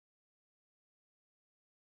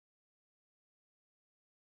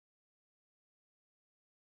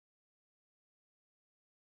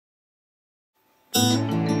So,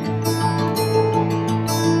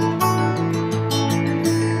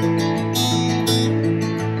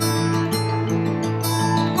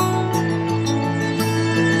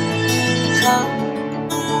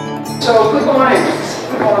 good morning.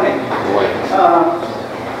 Good morning.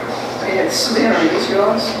 It's Savannah, are these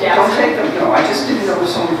yours? Yes. Don't take them. No, I just didn't know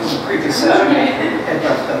someone from the previous session had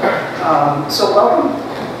left them. So, welcome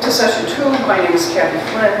to session 2. My name is Kathy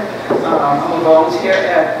Flynn. I'm a volunteer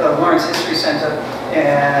at the Lawrence History Center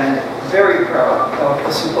and very proud of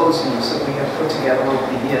the symposiums that we have put together over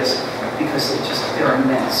the years because they're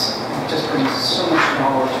immense. It just brings so much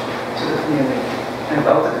knowledge to the community and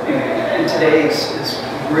about the community. And today's is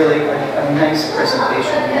really a nice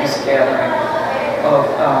presentation, a nice gathering of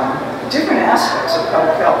different aspects of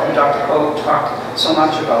public health. And Dr. Ho talked so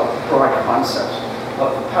much about the broad concept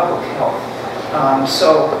of public health.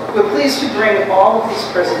 So we're pleased to bring all of these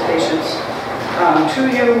presentations to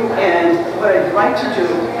you, and what I'd like to do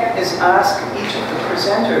is ask each of the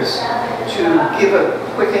presenters to give a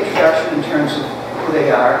quick introduction in terms of who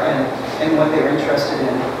they are and what they're interested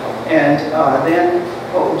in. And then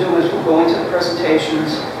what we'll do is we'll go into the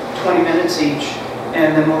presentations, 20 minutes each,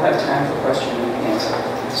 and then we'll have time for question and answer.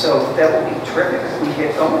 So that will be terrific if we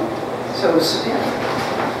get going. So Savannah.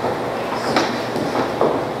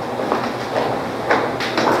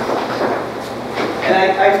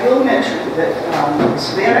 And I will mention that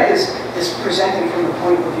Savannah is presenting from the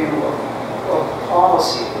point of view of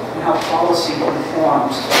policy and how policy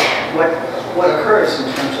informs what occurs in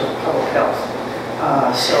terms of public health.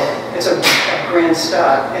 So it's a grand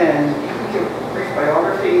start, and you can give a brief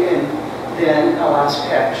biography, and then I'll ask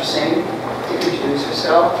Pat Chassain to introduce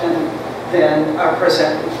herself, and then our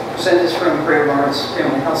presenters from Greater Lawrence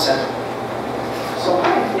Family Health Center. So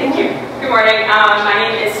hi. Thank you. Good morning. My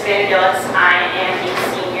name is Savannah Gillis. I am a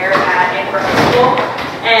senior at Anchor High School,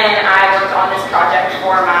 and I worked on this project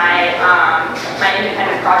for my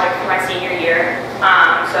independent project for my senior year.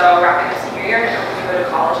 So wrapping up senior year, and I'm going to go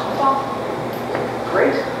to college in the fall.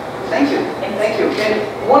 Great. Thank you. And thank you. And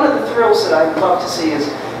one of the thrills that I'd love to see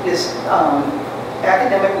is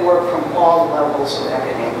academic work from all levels of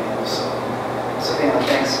academia. So, Savannah,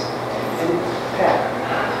 thanks. And Pat.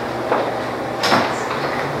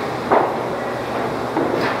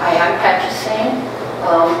 Hi, I'm Pat Chassain.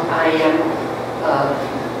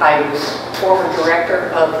 I was former director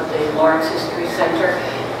of the Lawrence History Center,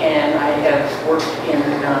 and I have worked in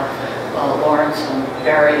Lawrence on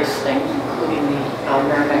various things, including the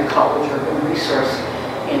Merrimack College Urban Resource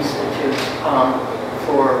Institute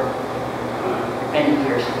for many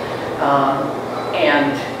years.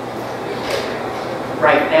 And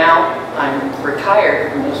right now, I'm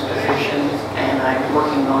retired from those positions, and I'm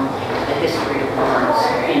working on the history of Lawrence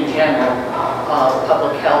in general.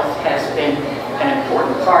 Public health has been an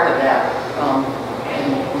important part of that,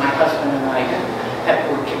 and my husband and I have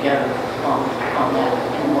worked together on that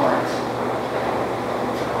in Lawrence.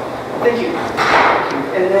 Thank you.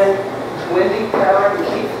 And then Wendy, Kara, and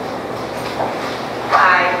Keith.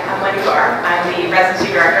 Hi, I'm Wendy Barr. I'm the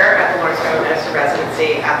residency director at the Lawrence Family Medicine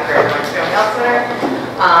Residency at the Greater Lawrence Family Health Center.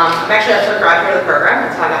 I'm actually also a graduate of the program.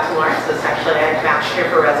 That's how I got to Lawrence. Essentially, I matched here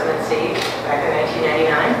for residency back in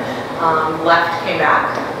 1999. Left, came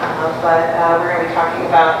back. But we're going to be talking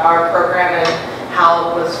about our program and how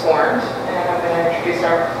it was formed. And I'm going to introduce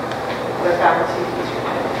the faculty.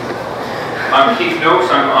 I'm Keith Noakes.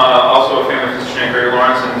 I'm also a family physician at Greater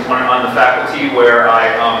Lawrence, and on the faculty where I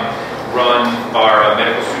run our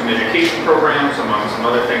medical student education programs, among some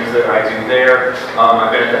other things that I do there.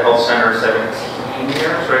 I've been at the health center 17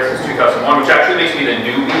 years, right, since 2001, which actually makes me the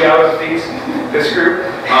newbie out of this group.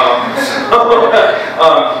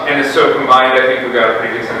 And so combined, I think we've got a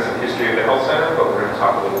pretty good sense of the history of the health center, but we're going to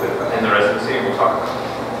talk a little bit in the residency, and we'll talk about it.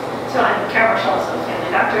 So I'm Karen Marshall, so I'm a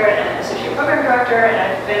family doctor and an associate program director, and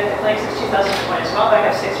I've been at the clinic since 2020 as well, but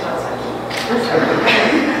I have 6 months on key.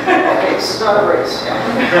 Okay, this is not a race.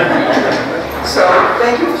 So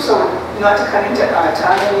thank you. So not to cut into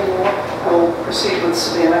time anymore, we'll proceed with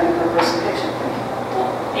Savannah and her presentation.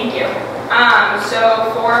 Thank you.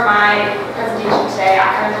 So for my presentation today, I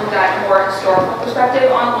kind of looked at a more historical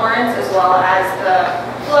perspective on Lawrence, as well as the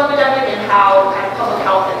flu epidemic and how kind of public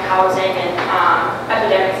health and housing and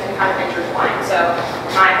epidemics can kind of intertwine. So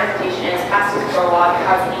my presentation is Passing Prologue,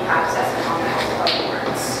 Housing Impact Assessment on the Health of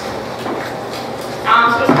Lawrence.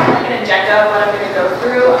 So it's kind of like an agenda of what I'm going to go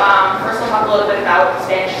through. First, I'll talk a little bit about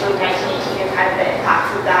Spanish flu 1918 and kind of the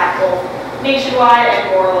impacts of that both nationwide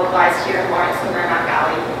and more localized here in Lawrence and the Merrimack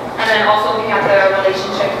Valley. And then also looking at the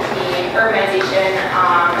relationship between urbanization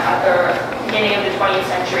at the beginning of the 20th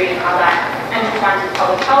century and how that intertwines with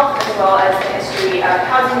public health, as well as the history of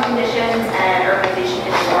housing conditions and urbanization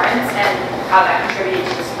in Lawrence, and how that contributed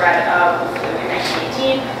to the spread of the flu in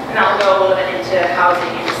 1918. And that will go a little bit into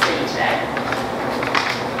housing in the city today.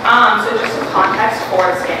 So just some context for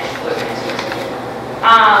the Spanish flu in 1918.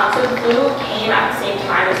 So the flu came at the same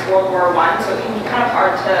time as World War I, so it can be kind of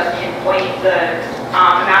hard to pinpoint the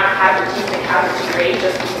amount of casualties and casualty rate,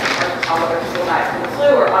 just because it's hard to tell whether people died from the flu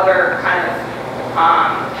or other kind of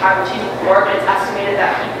casualties of war, but it's estimated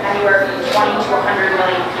that anywhere from 20 to 100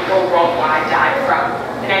 million people worldwide died from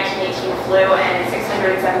the 1918 flu, and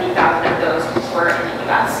 670,000 of those were in the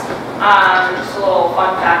U.S. Just a little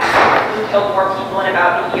fun fact, the flu killed more people in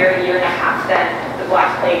about a year and a half than the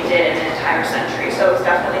Black Plague did in an entire century, so it's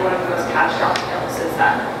definitely one of the most catastrophic illnesses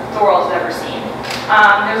that the world has ever seen.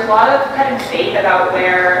 There's a lot of kind of debate about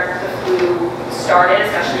where the flu started,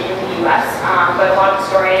 especially in the U.S., but a lot of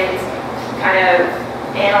historians kind of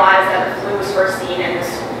analyzed that the flu was first seen in this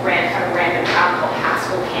kind of random town called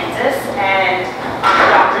Haskell, Kansas, and the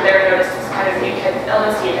doctor there noticed this kind of new type of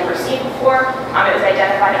illness he had never seen before. It was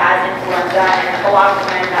identified as influenza, and a lot of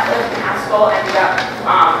the men that lived in Haskell ended up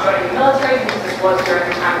joining the military, because this was during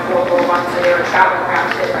the time of World War I, so they were traveling around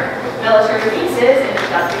to different military bases, and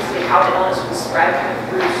that's basically how the illness was spread, kind of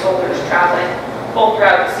through soldiers traveling both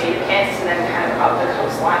throughout the state of Kansas and then kind of up the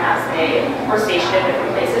coastline as they were stationed in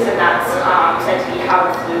different places, and that's said to be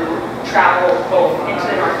how the flu traveled both into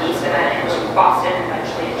the Northeast and then into Boston and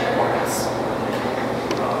eventually into Lawrence.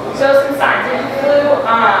 So some signs of the flu.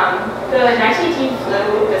 The 1918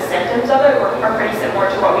 flu, the symptoms of it are pretty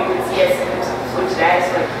similar to what we would see as symptoms of the flu today.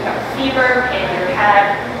 So like you have fever, pain in your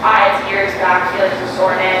head, eyes, ears, back, feelings of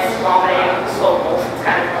soreness, vomiting, slow pulse. It's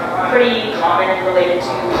kind of pretty common and related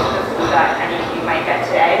to the flu that any of you might get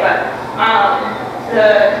today. But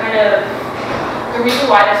the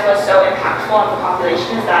reason why this was so impactful on the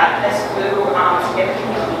population is that this flu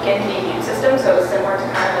significantly weakened the immune system. So it's similar to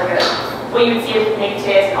kind of like what you would see maybe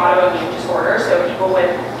today as an autoimmune disorder. So people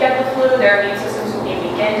would get the flu, their immune systems would be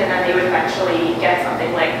weakened, and then they would eventually get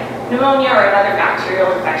something like pneumonia or another bacterial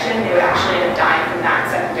infection. They would actually end up dying from that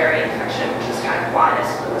secondary infection, which is kind of why this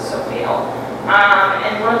flu was so fatal.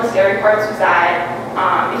 And one of the scary parts was that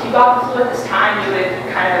if you got the flu at this time, you would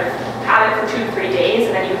kind of have it for 2 to 3 days,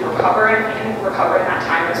 and then you would recover. And if you didn't recover in that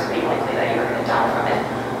time, it was pretty likely that you were going to die from it.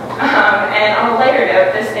 And on a lighter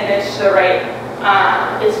note, this image to the right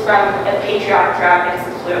is from a patriotic drive against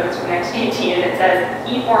the flu, and it's from 1918, and it says,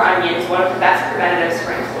 "Eat more onions, one of the best preventatives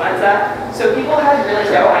for influenza." So people had really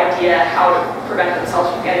no idea how to prevent themselves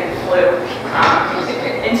from getting the flu.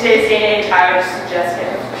 In today's day and age, I would suggest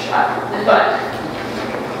getting a flu shot. But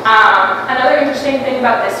another interesting thing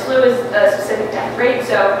about this flu is the specific death rate.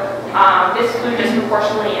 So this flu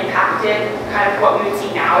disproportionately impacted kind of what we would see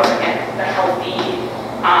now as like the healthy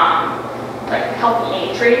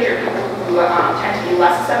age range, or people who tend to be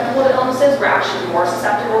less susceptible to illnesses were actually more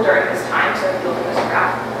susceptible during this time. So if you look at this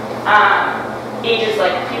graph,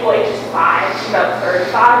 people ages 5 to about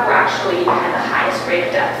 35 were actually had the highest rate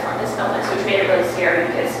of death from this illness, which made it really scary,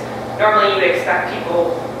 because normally you would expect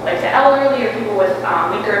people like the elderly or people with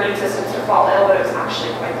weaker immune systems to fall ill, but it was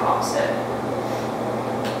actually quite the opposite.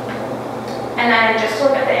 And then just to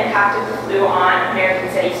look at the impact of the flu on American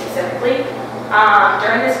cities specifically,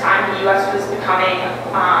 during this time the U.S. was becoming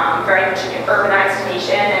very much an urbanized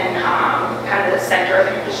nation and kind of the center of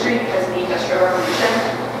industry because of the Industrial Revolution.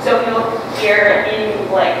 So if you look here in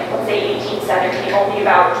let's say 1870, only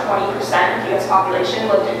about 20% of the U.S. population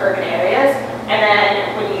lived in urban areas. And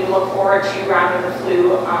then when you look forward to around when the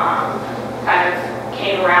flu kind of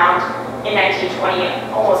came around in 1920,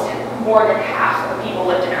 almost more than half of people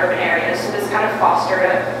lived in urban areas. So this kind of fostered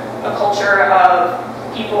a culture of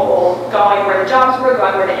people going where the jobs were,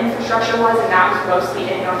 going where the infrastructure was, and that was mostly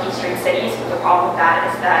in northeastern cities. But the problem with that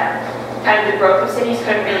is that kind of the growth of cities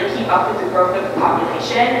couldn't really keep up with the growth of the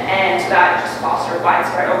population, and so that just fostered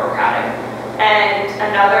widespread overcrowding. And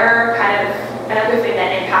another thing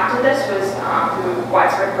that impacted this was the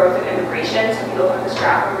widespread growth of immigration. So if you look at this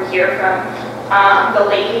graph over here from the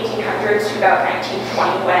late 1800s to about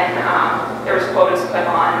 1920, when there was quotas put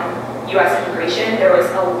on U.S. immigration, there was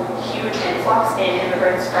a huge influx in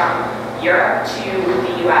immigrants from Europe to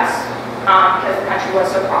the U.S. Because the country was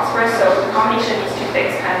so prosperous. So the combination of these two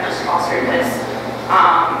things kind of just fostered this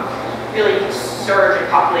really surge in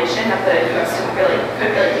population that the U.S. couldn't really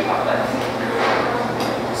keep up with.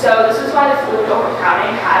 So this is why the flu and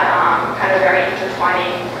overcrowding had kind of very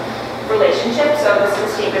intertwining relationships. So this is a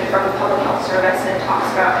statement from the Public Health Service, and it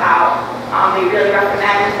talks about how they really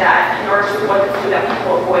recommend that in order to avoid the flu that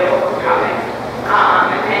people avoid overcrowding.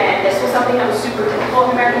 And this was something that was super difficult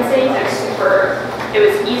in American cities. It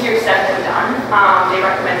was easier said than done. They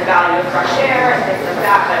recommend the value of fresh air and things like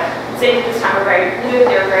that, but cities at this time were very polluted,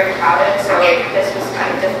 they were very crowded, so this was kind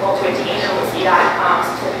of difficult to attain, and we'll see that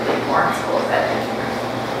specifically in Florence a little bit.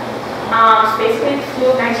 So basically, the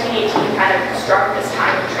flu of 1918 kind of struck this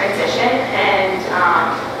time of transition, and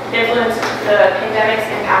influenced the pandemic's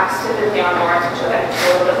impacts specifically on Lawrence, which we'll get into a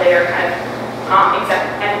little bit later, kind of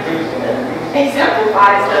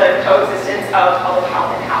exemplifies the coexistence of public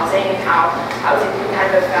health and housing, and how housing can kind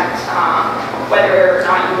of affect whether or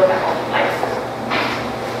not you live a healthy life.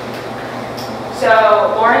 So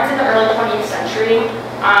Lawrence in the early 20th century,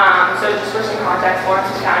 so just for some context, Lawrence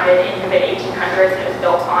was founded in the mid-1800s. It was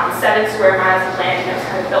built on 7 square miles of land, and it was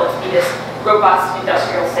kind of built to be this robust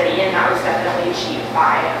industrial city, and that was definitely achieved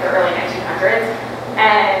by the early 1900s.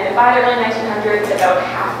 And by the early 1900s, about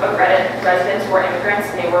half of residents were immigrants,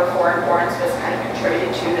 and they were foreign born, so this kind of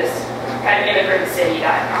contributed to this kind of immigrant city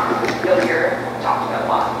that Bill here talked about a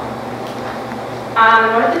lot.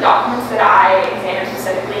 One of the documents that I examined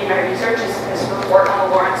specifically in my research is this report on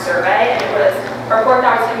the Lawrence survey, and it was a report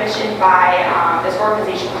that was commissioned by this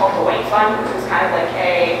organization called the White Fund, which was kind of like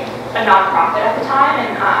a nonprofit at the time,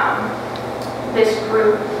 and this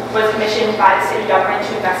group was commissioned by the city government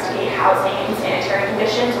to investigate housing and sanitary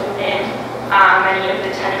conditions within many of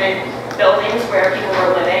the tenement buildings where people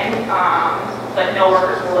were living, but no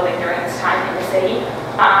workers were living during this time in the city.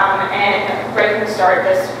 And right from the start,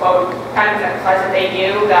 this quote kind of emphasized that they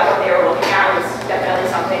knew that what they were looking at was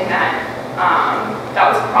definitely something that that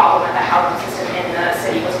was a problem, and the housing system in the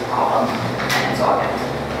city was a problem. And so I'll get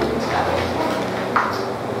into that a little more.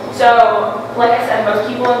 So, like I said, most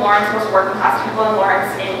people in Lawrence, most working class people in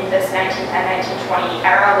Lawrence in this 1910, 1920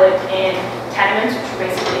 era lived in tenements, which were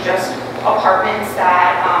basically just apartments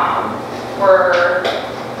that were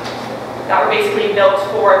basically built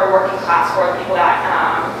for the working class, for the people that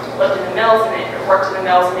lived in the mills and worked in the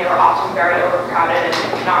mills, and they were often very overcrowded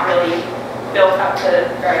and not really built up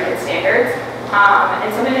to very good standards. And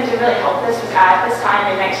something that did really help this was at this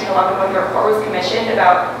time in 1911, when the report was commissioned,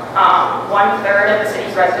 about 1/3 of the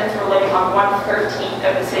city's residents were living on 1/13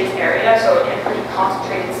 of the city's area, so in a pretty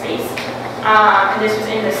concentrated space. And this was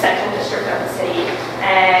in the central district of the city.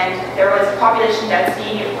 And there was a population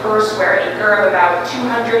density per square acre of about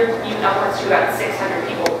 200, even upwards to about 600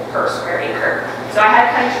 people per square acre. So I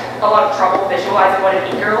had kind of a lot of trouble visualizing what an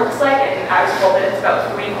acre looks like, and I was told that it's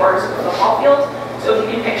about 3/4 of a football field. So if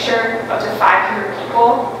you can picture up to 500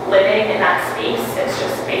 people living in that space, it's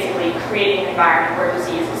just basically creating an environment where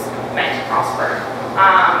disease is meant to prosper.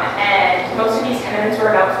 And most of these tenements were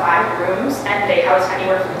about 5 rooms, and they housed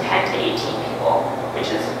anywhere from 10 to 18 people,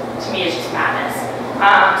 which is, to me, is just madness.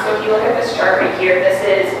 So if you look at this chart right here, this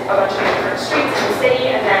is a bunch of different streets in the city,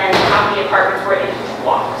 and then how many apartments were in each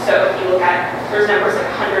block. So if you look at, there's numbers like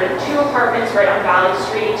 102 apartments right on Valley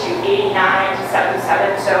Street to 89 to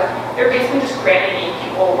 77. So they're basically just cramming in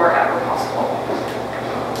people wherever possible.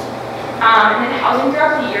 And then housing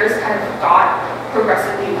throughout the years kind of got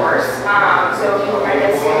progressively worse. So if you look at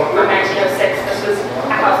this from 1906, this was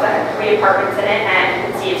a house that had 3 apartments in it, and you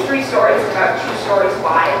can see it's 3 stories, about 2 stories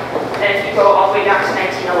wide. And if you go all the way down to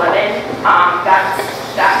 1911,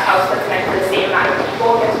 that house that's meant for the same amount of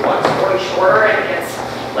people gets 1 story shorter and gets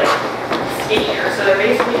like skinnier. So they're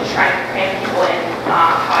basically just trying to cram people in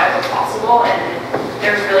however possible, and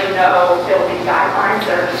there's really no building guidelines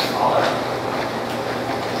that are being followed.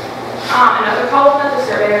 Another problem that the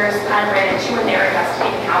surveyors kind of ran into when they were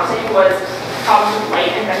investigating housing was problems with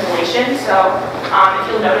light and ventilation. So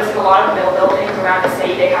if you'll notice in a lot of mill buildings around the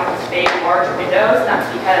city, they have these big, large windows, and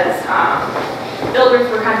that's because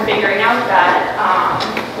builders were kind of figuring out that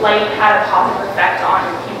light had a positive effect on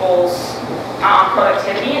people's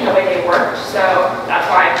productivity and the way they worked. So that's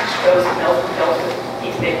why those mills were built with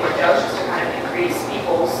these big windows, just to kind of increase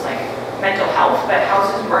people's mental health, but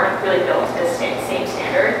houses weren't really built to the same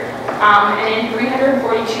standard. And in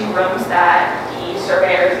 342 rooms that the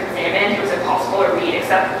surveyors examined, it was impossible to read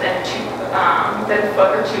except within a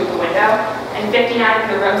foot or 2 of the window. And 59 of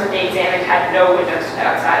the rooms that they examined had no windows to the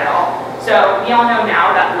outside at all. So we all know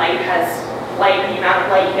now that light, the amount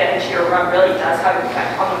of light you get into your room really does have an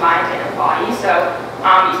effect on the mind and the body. So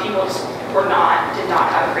these people just did not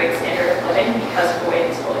have a great standard of living because of the way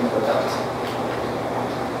these buildings were built.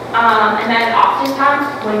 And then oftentimes,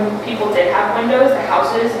 when people did have windows, the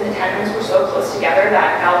houses and the tenements were so close together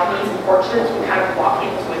that balconies and porches would kind of block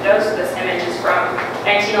those windows. So this image is from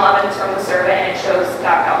 1911, it's from the survey, and it shows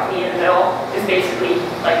that balcony in the middle is basically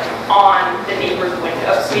on the neighbor's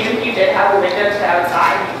window. So even if you did have a window to the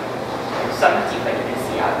outside, sometimes you couldn't even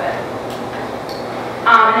see out of it.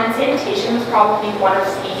 And then sanitation was probably one of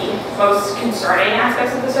the most concerning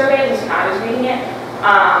aspects of the survey, at least when I was reading it.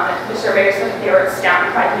 The surveyors said that they were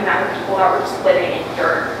astounded by the amount of people that were just living in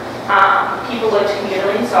dirt. People lived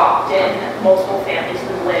communally, so often multiple families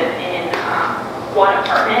would live in one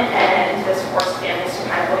apartment, and this forced families to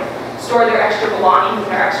kind of like store their extra belongings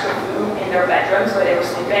and their extra food in their bedrooms where they were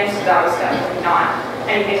sleeping, so that was definitely not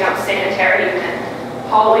anything that was sanitary. And then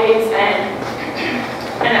hallways and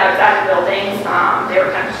outside of buildings, they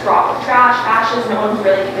were kind of just raw with trash, ashes, no one was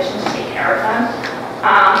really conditioned to take care of them.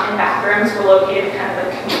 And bathrooms were located kind of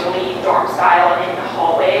like communally dorm style in the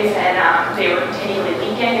hallways, and they were continually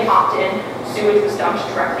leaking, and often sewage was dumped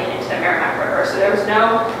directly into the Merrimack River. So there was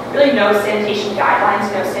really no sanitation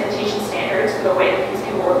guidelines, no sanitation standards for the way that these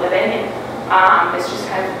people were living. And this just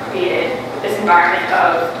kind of created this environment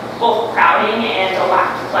of both crowding and a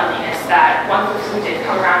lack of cleanliness that once the flu did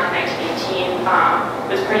come around in 1918,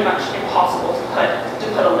 it was pretty much impossible to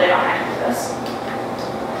put a lid on any of this.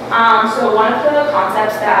 So one of the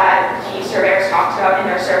concepts that the surveyors talked about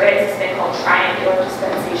in their survey is this thing called triangular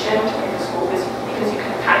dispensation, which I think is cool because you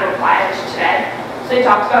can kind of apply it to today. So they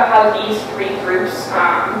talked about how these three groups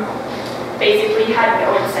basically had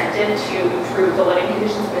no incentive to improve the living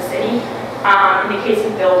conditions in the city. In the case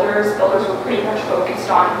of builders were pretty much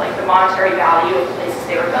focused on like the monetary value of the places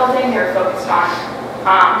they were building. They were focused on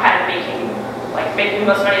kind of making the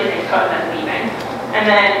most money that they could and then leaving. And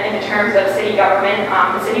then in terms of city government,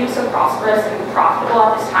 the city was so prosperous and profitable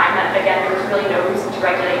at this time that, again, there was really no reason to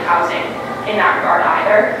regulate housing in that regard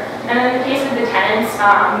either. And then in the case of the tenants,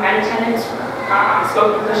 many tenants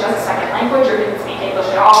spoke English as a second language or didn't speak English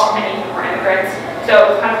at all, many of them were immigrants. So it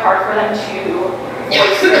was kind of hard for them to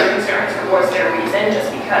voice their concerns or voice their reason just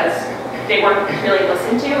because they weren't really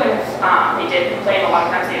listened to, and if they did complain, a lot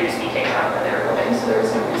of times they would just be kicked out of where they were living, so there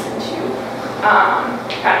was no reason to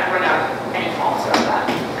kind of bring up any faults about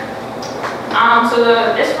that. So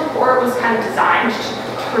this report was kind of designed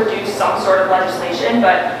to produce some sort of legislation,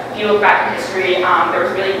 but if you look back in history, there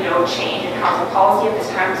was really no change in housing policy at this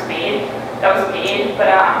time that was made. But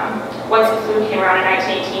once the flu came around in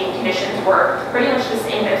 1918, conditions were pretty much the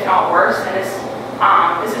same, if not worse, and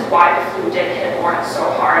this is why the flu did hit Lawrence so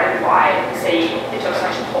hard and why it took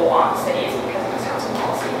such a toll on the city is because of this housing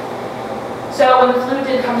policy. So when the flu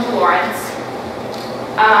did come to Lawrence,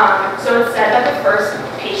 so it's said that the first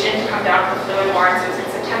patient to come down with the flu in Lawrence was in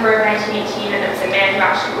September of 1918, and it was a man who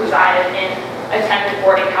actually resided in a tenant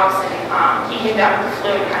boarding house, and he came down with the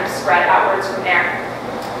flu and kind of spread outwards from there.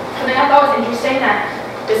 Something I thought was interesting that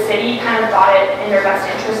the city kind of thought it in their best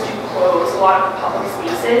interest to close a lot of the public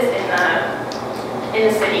spaces in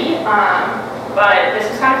the city, but this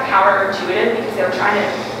was kind of counterintuitive because they were trying to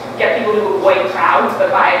get people to avoid crowds,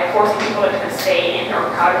 but by forcing people to kind of stay in their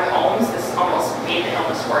crowded homes, this almost made the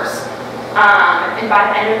illness worse. And by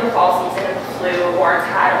the end of the fall season of the flu, Lawrence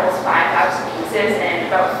had almost 5,000 cases and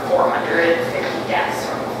about 450 deaths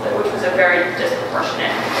from the flu, which was a very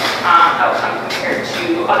disproportionate outcome compared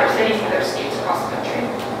to other cities and other states across the country.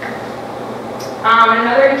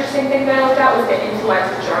 Another interesting thing that I looked at was the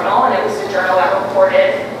Influenza Journal, and it was a journal that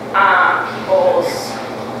reported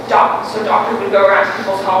so doctors would go around to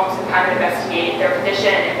people's homes and kind of investigate their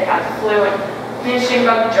condition if they had the flu. And the interesting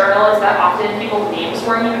about the journal is that often people's names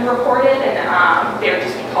weren't even reported, and they would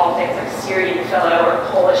just be called things like Syrian fellow or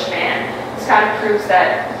Polish man. This kind of proves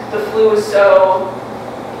that the flu was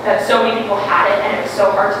that so many people had it, and it was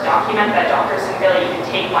so hard to document that doctors didn't really even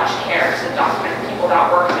take much care to document the people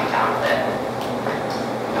that were coming down with it.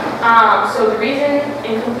 So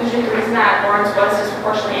in conclusion, the reason that Lawrence was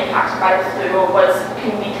disproportionately impacted by the flu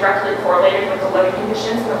can be directly correlated with the living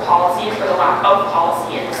conditions and the policies or the lack of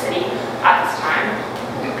policy in the city at this time.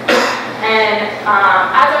 And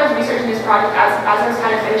as I was researching this project, as I was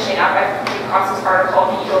kind of finishing up, I came across this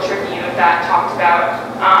article in the Eagle Tribune that talked about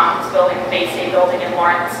this building, the Bay State building in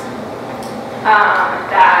Lawrence.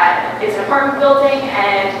 That is an apartment building,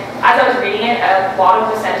 and as I was reading it, a lot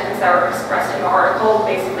of the sentiments that were expressed in the article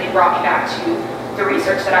basically brought me back to the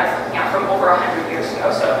research that I was looking at from over 100 years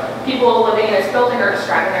ago. So people living in this building are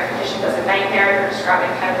describing their conditions as a nightmare. They're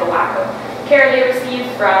describing kind of the lack of care they receive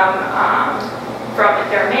from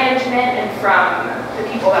their management and from the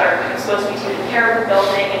people that are kind of supposed to be taking care of the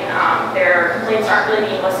building, and their complaints aren't really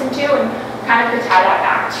being listened to, and kind of to tie that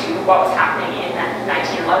back to what was happening in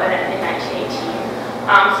 1911 and in 1918.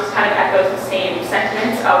 So this kind of echoes the same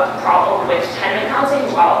sentiments of the problem with tenement housing.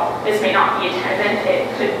 While this may not be a tenement,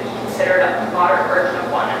 it could be considered a modern version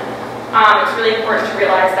of one. It's really important to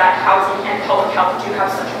realize that housing and public health do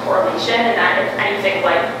have such a correlation, and that if anything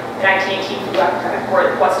like the 1918 flu epidemic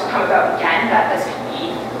was to come about again, that this could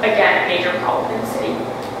be, again, a major problem in the city.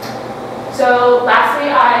 So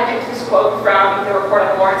lastly, I picked this quote from the report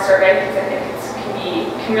on the Lawrence survey because I think it can be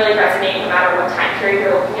can really resonate no matter what time period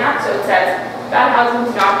you're looking at. So it says, bad housing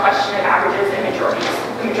is not a question of averages and majorities.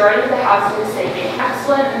 The majority of the houses is safe being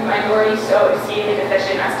excellent, and the minority so exceedingly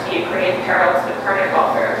deficient as to be a grave peril to the permanent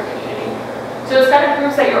welfare of the community. So this kind of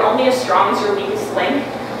proves that you're only as strong as your weakest link,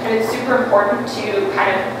 and it's super important to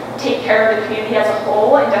kind of take care of the community as a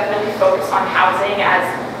whole and definitely focus on housing as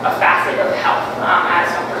a facet of health, as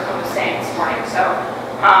Dr. Cohn was saying this morning. So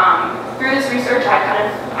through this research,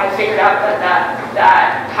 I figured out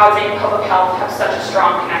that housing and public health have such a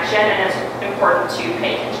strong connection, and it's important to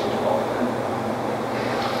pay attention to both of them.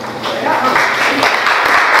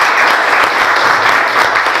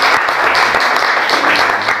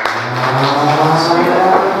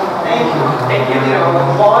 Thank you. You know,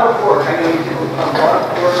 a lot of work. I know you did a lot of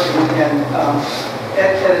work and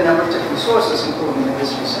at a number of different sources, including the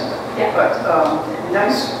History Center. Yeah. But a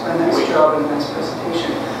nice job and a nice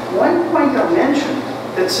presentation. One point I'll mention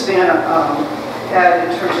that Savannah had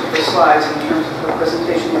in terms of her slides, in terms of her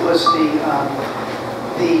presentation, was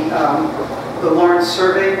the Lawrence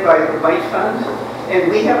survey by the White Fund,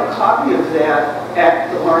 and we have a copy of that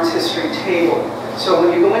at the Lawrence History table. So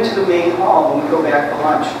when you go into the main hall, when we go back for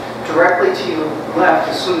lunch, directly to your left,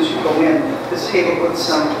 as soon as you go in, this table with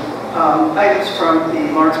some items from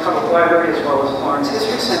the Lawrence Public Library as well as the Lawrence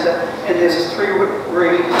History Center, and there's a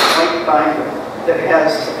 3-ring white binder that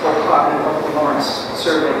has the full copy of the Lawrence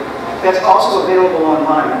survey. That's also available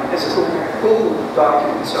online as a Google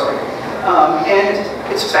document, and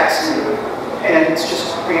it's fascinating, and it's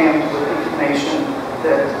just crammed with information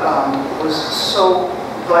that was so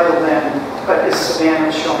vital then, but as Savannah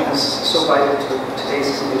is showing us, so vital to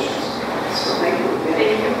today's conditions. So thank you.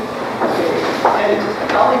 Thank you. And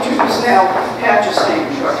I'll introduce now Pat Jussain,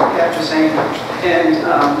 Dr. Pat Jussain. And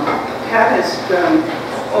Pat has done,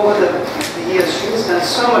 over the years, she has done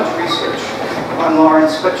so much research on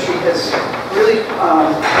Lawrence, but she has really,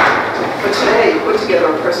 for today, put together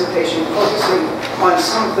a presentation focusing on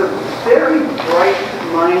some of the very bright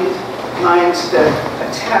minds that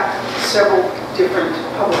attack several different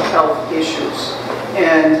public health issues.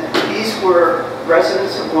 And these were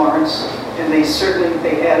residents of Lawrence, and they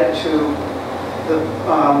added to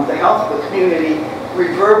the health of the community,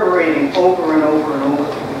 reverberating over and over and over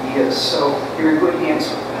through the years. So you're in good hands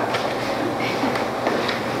with that.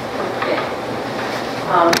 Okay.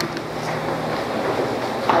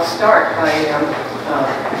 I'll start by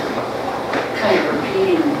kind of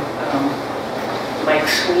repeating Mike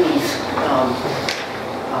Sweeney's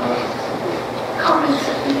comments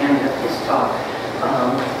at the end of his talk,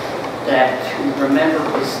 that to remember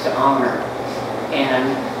is to honor,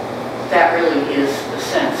 and that really is the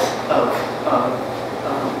sense of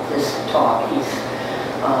this talk.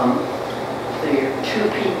 There are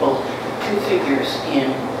two figures in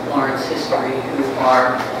Lawrence history who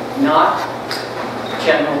are not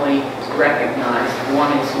generally recognized.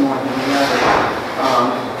 One is more than the other,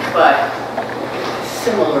 but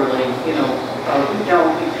similarly, we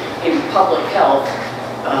don't, in public health,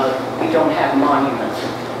 we don't have monuments.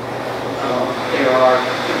 There are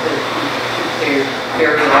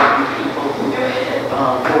very often people who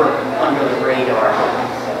work under the radar.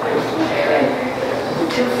 And the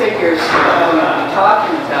two figures I'm going to be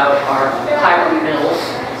talking about are Hiram Mills,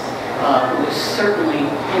 who is certainly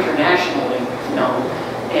internationally known,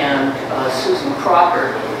 and Susan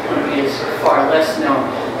Crocker, who is far less known.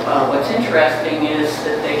 What's interesting is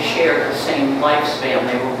that they share the same lifespan.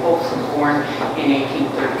 They were both born in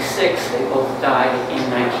 1836. They both died in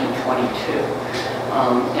 1922.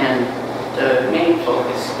 And the main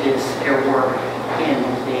focus is their work in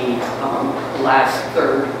the last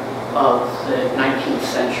third of the 19th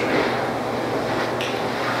century.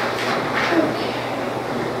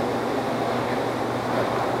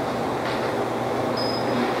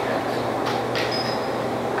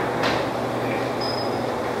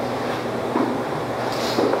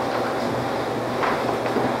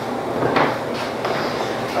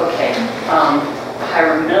 Okay.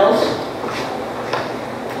 Hiram Mills.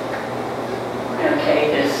 Okay,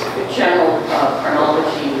 his general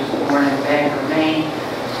chronology: he was born in Bangor, Maine,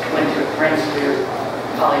 went to Rensselaer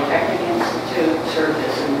Polytechnic Institute, served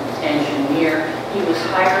as an engineer. He was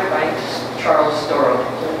hired by Charles Storrow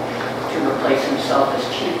to replace himself as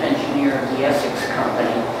chief engineer of the Essex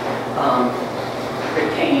Company.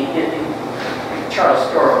 Charles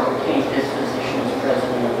Storrow retained his position as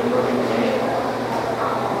president of the organization.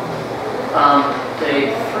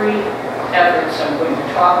 The three efforts I'm going to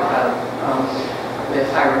talk about with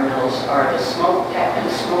Hiram Mills are the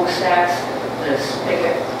smokestacks, the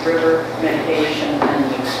Spigot River mitigation, and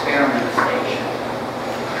the experiment station.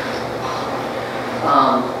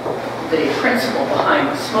 the principle behind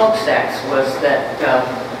the smokestacks was that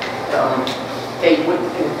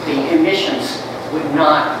the emissions would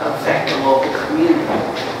not affect the local community.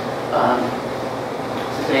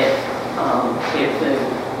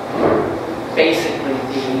 Basically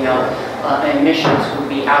the emissions would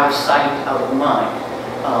be out of sight, out of mind.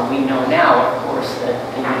 We know now, of course, that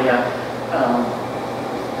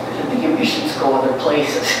the emissions go other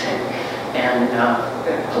places and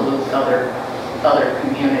pollute other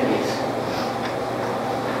communities.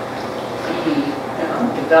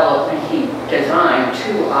 He designed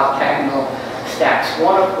 2 octagonal stacks,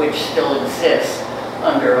 one of which still exists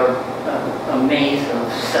under a maze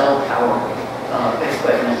of cell power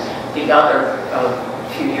equipment. The other, a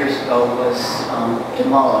few years ago, was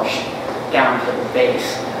demolished down to the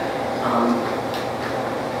base.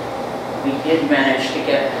 We did manage to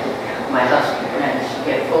get, my husband managed to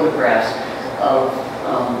get photographs of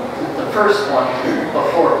the first one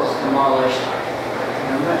before it was demolished.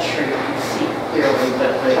 And I'm not sure you can see clearly,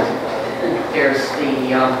 but there's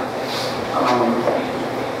the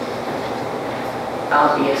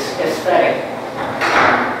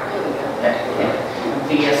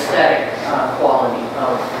aesthetic, quality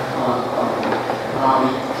of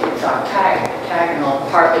it's octagonal,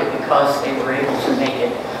 partly because they were able to make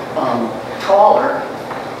it taller,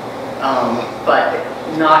 but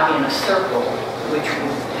not in a circle, which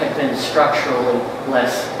would have been structurally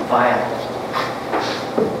less viable.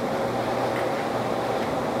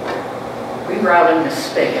 Rerouting the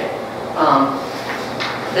spigot.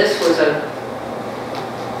 This was a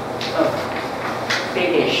big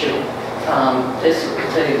issue.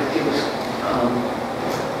 It was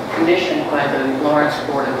commissioned by the Lawrence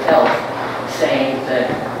Board of Health, saying that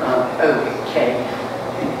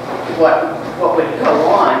what would go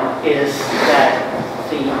on is that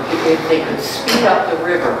if they could speed up the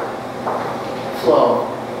river flow,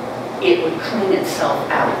 it would clean itself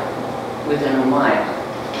out within a mile.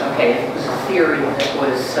 Okay, it was a theory that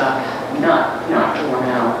was not borne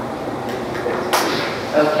out.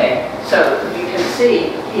 Okay, so you can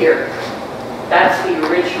see here, that's the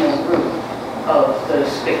original route of the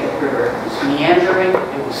Spigot River. It was meandering,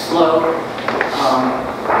 it was slow,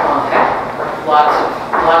 had lots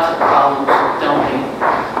of problems with dumping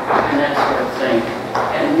and that sort of thing.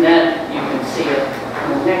 And then you can see it on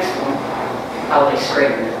the next one, how they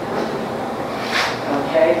straightened it.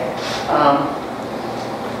 Okay.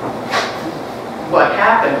 What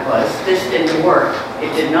happened was, this didn't work.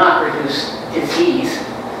 It did not reduce disease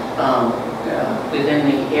within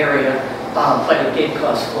the area, but it did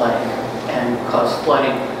cause flooding, and caused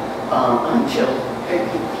flooding until, it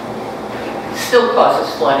still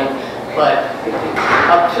causes flooding, but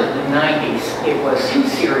up to the 90s, it was some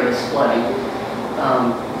serious flooding.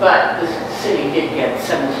 But the city did get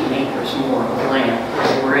 17 acres more of land.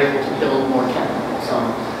 They were able to build more tenements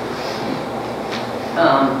on.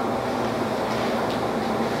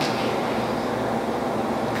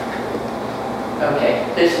 Okay,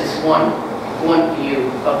 this is one view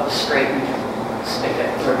of the straightened Spigot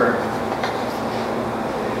River.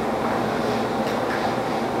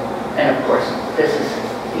 And of course, this is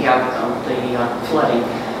the outcome, the flooding.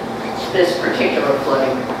 This particular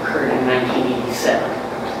flooding occurred in 1987,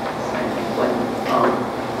 I think, when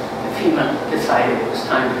FEMA decided it was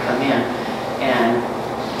time to come in and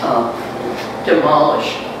demolish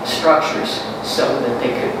structures so that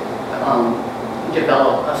they could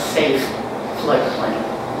develop a safe floodplain,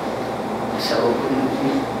 so it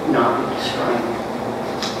would not be destroying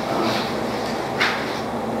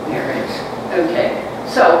areas. Okay,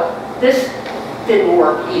 so this didn't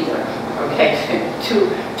work either. Okay,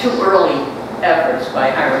 too early efforts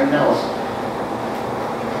by Hiram Mills.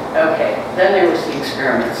 Okay, then there was the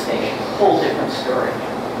experiment station, a whole different story.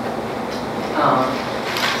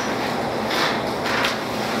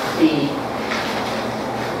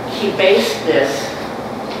 He based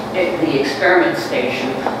the experiment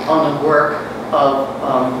station on the work of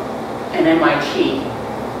an MIT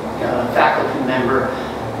faculty member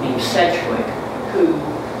named Sedgwick, who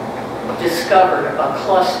discovered a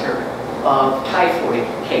cluster of typhoid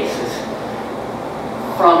cases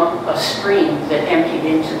from a stream that emptied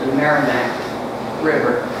into the Merrimack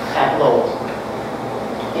River at Lowell.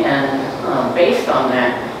 And based on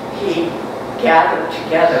that, he gathered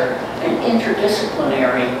together an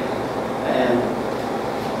interdisciplinary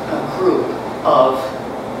group of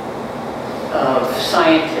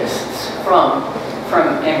scientists from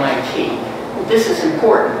MIT. This is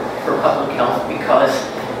important for public health because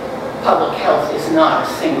public health is not a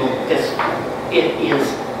single discipline. It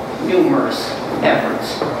is numerous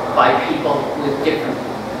efforts by people with different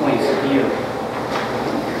points of view.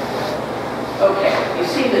 Okay, you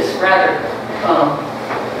see this rather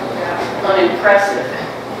unimpressive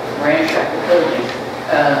ramshackle building.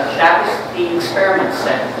 That was the experiment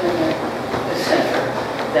center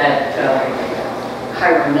that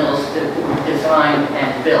Hiram Mills designed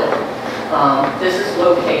and built. This is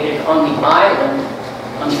located on the island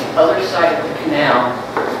on the other side of the canal,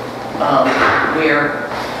 where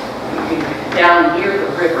down near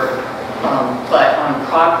the river, but on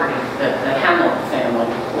property that the Hamlet family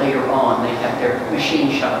later on, they had their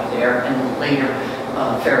machine shop there, and later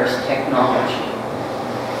Ferris Technology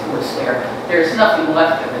was there. There's nothing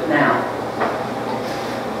left of it now.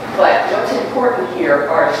 But what's important here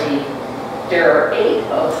are there are 8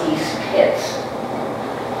 of these pits.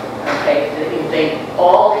 Okay, they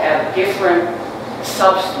all have different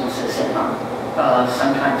substances in them.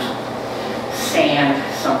 Sometimes sand,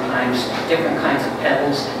 sometimes different kinds of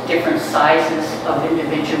pebbles, different sizes of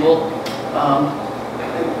individual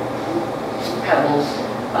pebbles,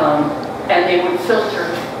 and they would filter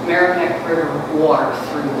Merrimack River water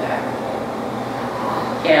through that.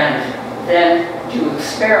 And then do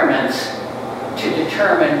experiments to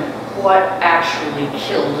determine what actually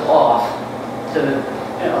killed off the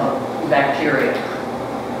bacteria.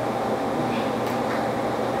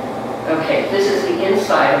 Okay, this is the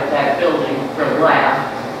inside of that building, the lab.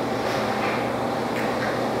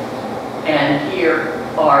 And here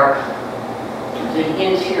are the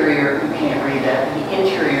interior, you can't read that, the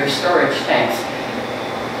interior storage tanks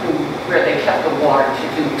where they kept the water to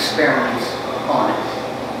do experiments on it.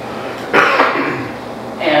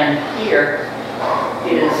 And here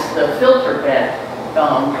is the filter bed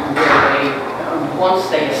where they, once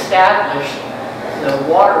they established the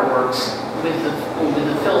waterworks with the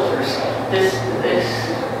filters, this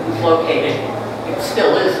was located, it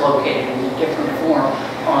still is located in a different form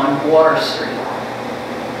on Water Street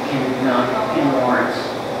in Lawrence.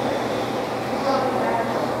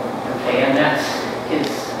 Okay, and that's his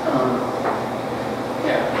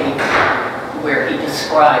page where he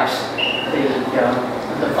describes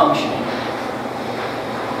the functioning.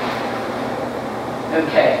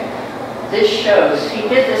 Okay, this shows, he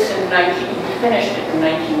did this he finished it in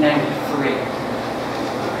 1992,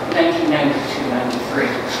 93.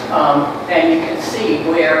 And you can see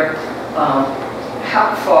where,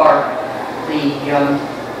 how far the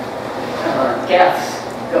deaths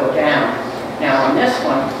go down. Now on this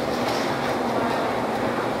one,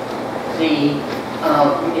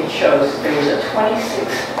 it shows there was a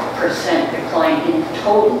 26% decline in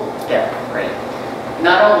total death rate.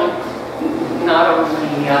 Not only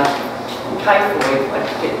typhoid, but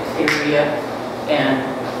diphtheria and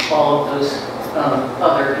all of those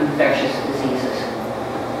other infectious diseases.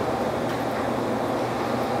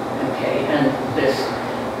 Okay, and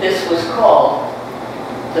this was called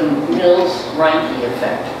the Mills-Reinke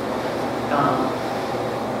effect.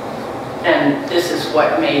 And this is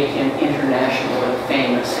what made him internationally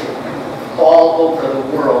famous. All over the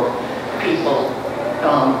world, people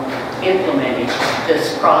implementing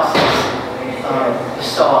this process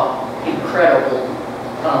saw incredible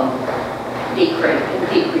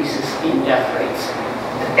decreases in death rates.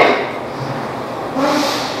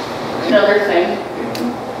 Another thing,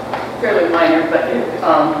 fairly minor, but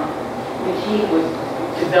he would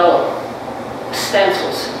develop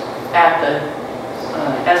stencils at the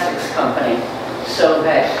Essex Company so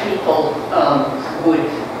that people would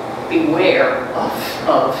beware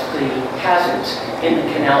of the hazards in the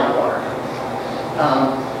canal water.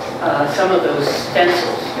 Some of those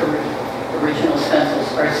stencils, original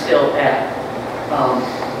stencils, are still at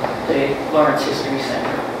the Lawrence History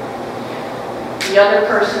Center. The other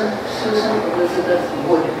person, Susan Elizabeth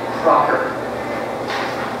Wood Crocker,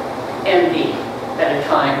 MD, at a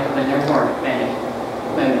time when there weren't many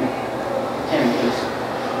women MDs.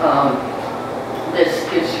 This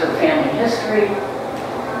gives her family history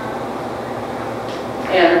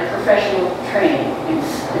and her professional training.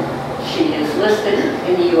 She is listed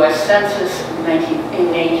in the U.S. Census in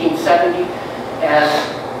 1870 as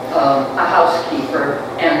a housekeeper,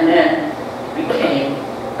 and then became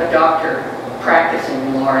a doctor practicing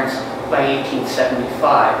in Lawrence by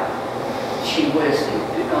 1875. She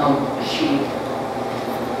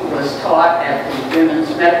was taught at the Women's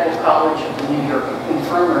Medical College of the New York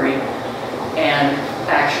Infirmary and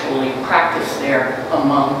actually practiced there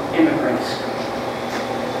among immigrants.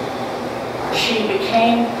 She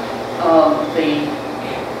became the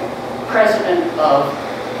president of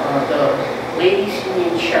the Ladies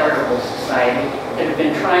Union Charitable Society that had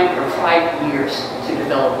been trying for 5 years to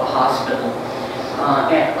develop a hospital,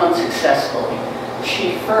 and unsuccessfully.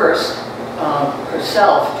 She first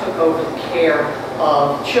herself took over the care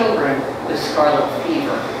of children with scarlet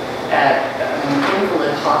fever at an invalid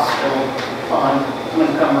hospital on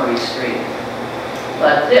Montgomery Street.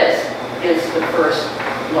 But this is the first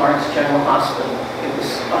Lawrence General Hospital. It was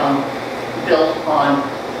built on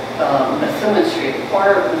Methuen Street, the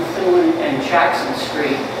corner of Methuen and Jackson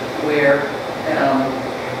Street, where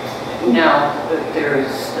now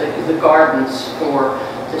there's the gardens for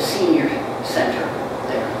the senior center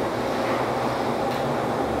there.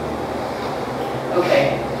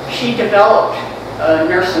 Okay, she developed a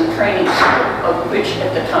nursing training school, of which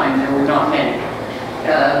at the time there were not many.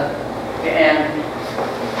 And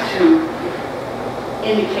to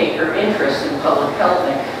indicate her interest in public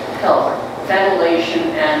health, ventilation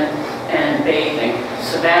and bathing,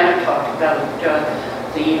 Savannah talked about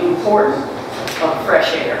the importance of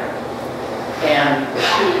fresh air. And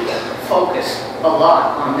she focused a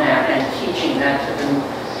lot on that and teaching that to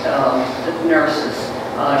the nurses.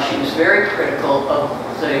 She was very critical of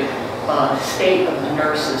the state of the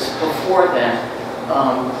nurses before then,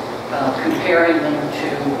 comparing them to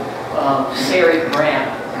Sari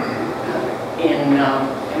Grant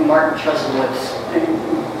in Martin Chuzzlewitz,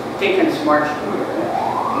 Dickens' Martin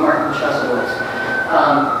Chuzzlewitz.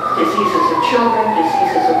 Diseases of children,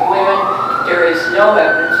 diseases of women. There is no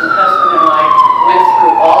evidence. My husband and I went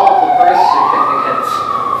through all of the birth certificates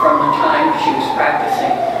from the time she was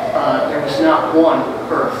practicing. There was not one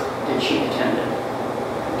birth that she attended.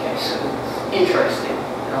 Okay, so it's interesting.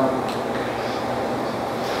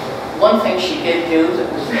 One thing she did do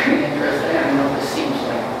that was very interesting, I know this seems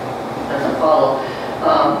like it doesn't follow,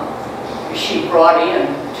 she brought in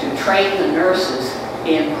to train the nurses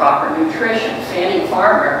in proper nutrition. Fanny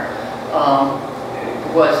Farmer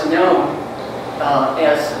was known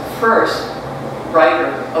as the first writer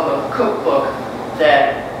of a cookbook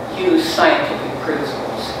that used scientific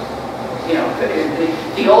principles. You know,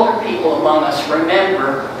 the older people among us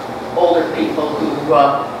remember older people who,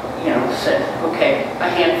 you know, said, okay, a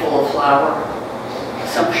handful of flour,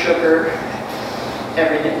 some sugar,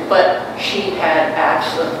 everything. But she had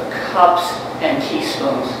absolute cups and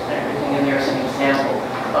teaspoons and everything, and there's an example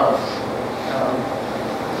of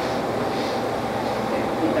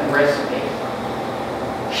a recipe.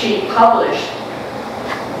 She published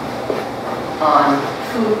on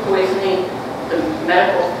food poisoning, the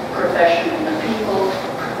medical profession, and the people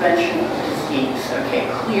prevention of disease. Okay,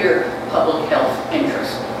 clear public health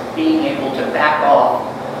interest, being able to back off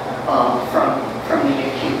from the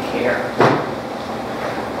acute care.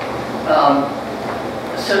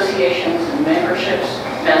 Associations and memberships,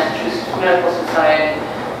 Massachusetts Medical Society,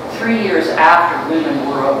 3 years after women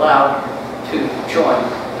were allowed to join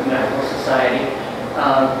the Medical Society.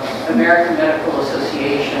 American Medical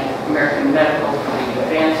Association, American Medical for the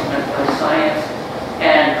Advancement of Science,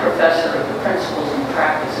 and professor of the Principles and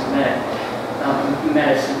Practice of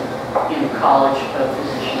Medicine in the College of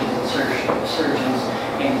Physicians and Surgeons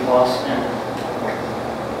in Boston.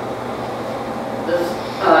 The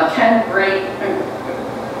 10 great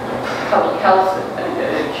public health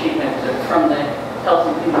achievement from the Health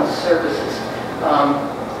and Human Services.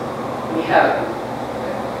 We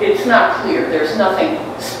have, it's not clear, there's nothing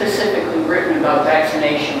specifically written about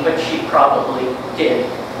vaccination, but she probably did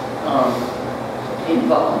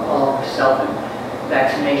involve herself in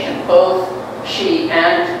vaccination. Both she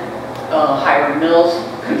and Hiram Mills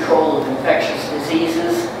control of infectious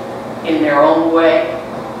diseases in their own way.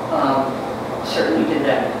 Certainly did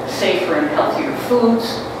that. Safer and healthier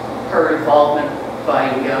foods, her involvement by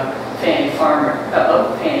Fanny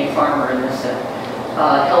Farmer in this.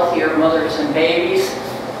 Healthier mothers and babies.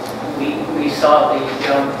 We saw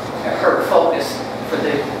her focus for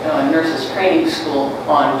the nurses training school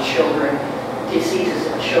on children, diseases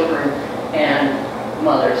of children and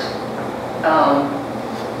mothers.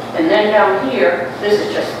 And then down here, this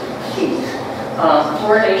is just keys.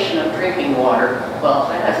 Fluoridation of drinking water. Well,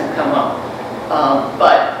 that hasn't come up.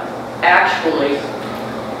 But actually,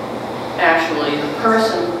 the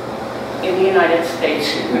person in the United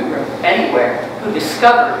States, anywhere, who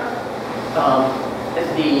discovered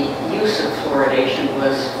the use of fluoridation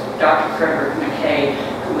was Dr. Frederick McKay,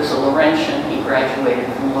 who was a Laurentian. He graduated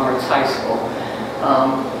from Lawrence High School.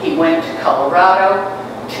 He went to Colorado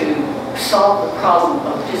to solve the problem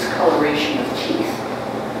of discoloration of teeth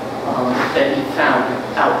that he found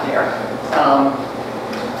out there.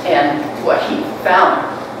 And what he found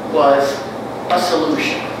was a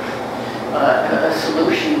solution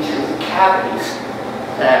to the cavities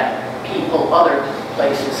that people other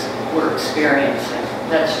places were experiencing.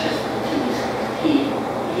 That's just the teeth.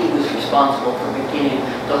 He was responsible for beginning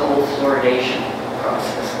the whole fluoridation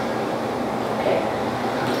process. Okay.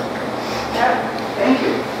 Yeah, thank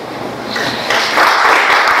you.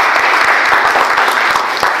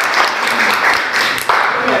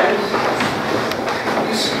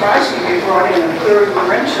 surprised you brought in a third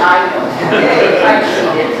Laurentian. I know. I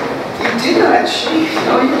cheated. You did not cheat.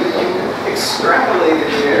 No, you extrapolated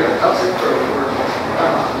there. How's it for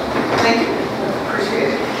thank you.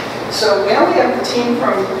 Appreciate it. So now we have the team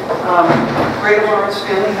from Greater Lawrence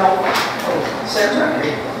Family Health Center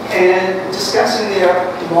and discussing their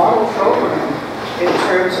model program in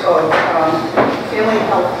terms of family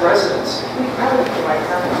health residents.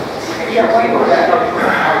 Yeah, why don't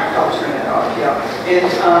I'll turn that off, yeah. And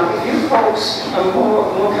if you folks are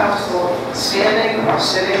more comfortable standing or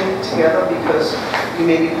sitting together because you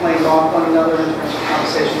may be playing off one another in terms of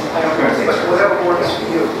conversations, I don't know, but whatever works for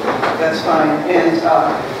you, that's fine. And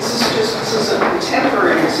this is a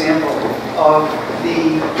contemporary example of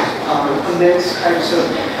the immense types of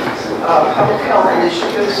public health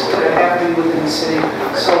initiatives that are happening within the city.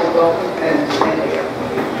 So welcome and thank you.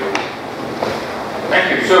 Thank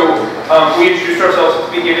you. So we introduced ourselves at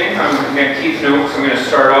the beginning. I'm again Keith Noakes. I'm going to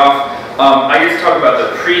start off. I get to talk about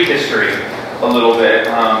the prehistory a little bit.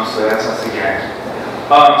 So that's us again.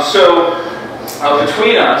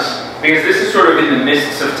 Between us, because this is sort of in the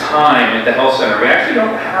midst of time at the health center, we actually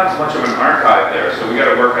don't have much of an archive there. So we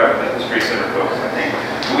got to work out with the history center folks, I think.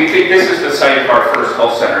 We think this is the site of our first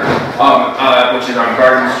health center, which is on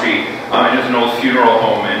Garden Street. It is an old funeral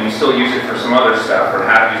home, and we still use it for some other stuff, or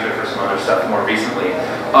have used it for some other stuff more recently.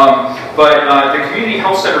 But the community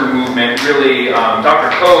health center movement really, Dr.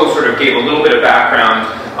 Coe sort of gave a little bit of background,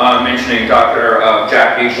 mentioning Dr.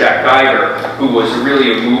 Jack Geiger, who was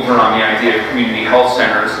really a mover on the idea of community health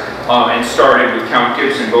centers, and started with Count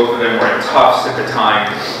Gibson. Both of them were at Tufts at the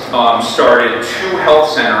time. Started 2 health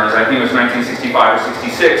centers, I think it was 1965 or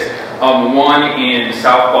 66, one in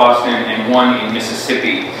South Boston and one in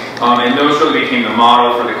Mississippi. And those really became the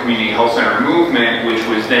model for the community health center movement, which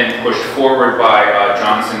was then pushed forward by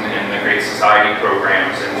Johnson and the Great Society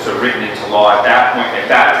programs, and so written into law at that point, at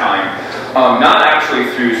that time. Not actually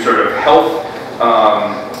through sort of health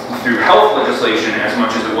legislation as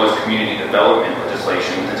much as it was community development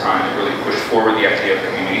legislation at the time that really pushed forward the idea of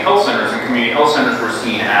community health centers. And community health centers were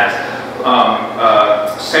seen as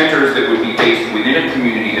centers that would be based within a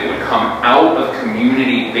community that would come out of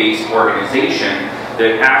community-based organization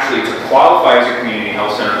that actually, to qualify as a community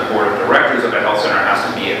health center, the board of directors of a health center has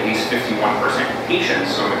to be at least 51%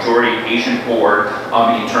 patients, so majority patient board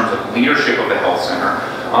in terms of leadership of the health center.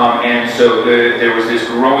 And so there was this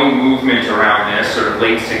growing movement around this, sort of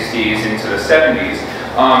late 60s into the 70s.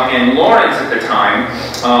 And Lawrence at the time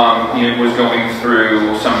was going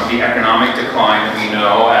through some of the economic decline that we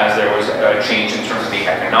know, as there was a change in terms of the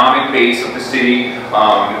economic base of the city.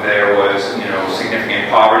 There was significant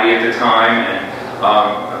poverty at the time, and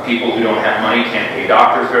people who don't have money can't pay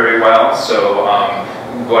doctors very well. So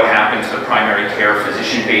what happened to the primary care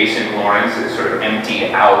physician base in Lawrence is sort of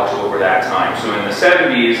emptied out over that time. So in the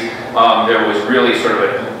 70s, there was really sort of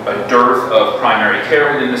a dearth of primary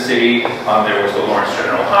care within the city. There was the Lawrence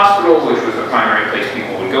General Hospital, which was the primary place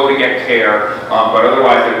people would go to get care, but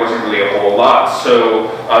otherwise there wasn't really a whole lot. So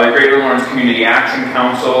the Greater Lawrence Community Action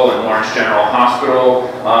Council and Lawrence General Hospital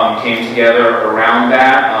came together around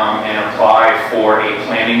that and applied for a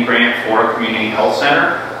planning grant for a community health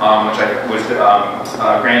center, which was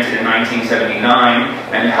granted in 1979,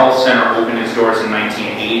 and the health center opened its doors in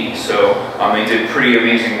 1980. So they did pretty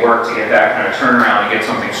amazing work to get that kind of turnaround and get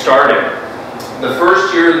something started. The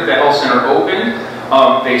first year that the health center opened,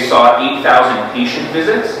 they saw 8,000 patient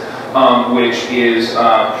visits, which is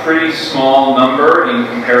a pretty small number in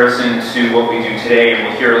comparison to what we do today, and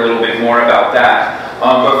we'll hear a little bit more about that.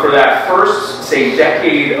 But for that first, say,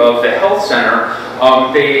 decade of the health center,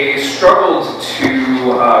 they struggled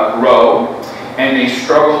to grow, and they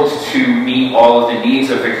struggled to meet all of the needs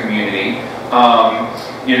of the community.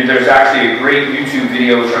 There's actually a great YouTube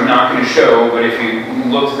video, which I'm not going to show, but if you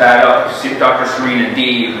look that up, you see Dr. Serena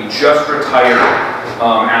D., who just retired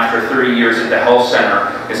after 30 years at the health center,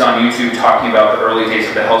 is on YouTube talking about the early days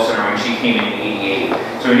of the health center when she came in 88.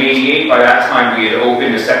 So in 88, by that time, we had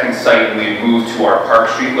opened a second site, and we had moved to our Park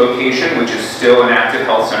Street location, which is still an active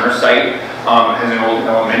health center site. Has an old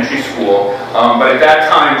elementary school. But at that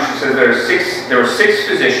time, she says there were 6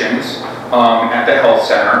 physicians at the health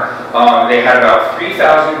center. They had about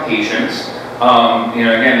 3,000 patients.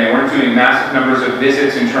 Again, they weren't doing massive numbers of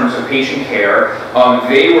visits in terms of patient care.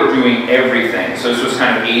 They were doing everything. So this was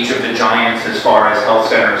kind of age of the giants as far as health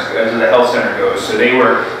centers, as the health center goes. So they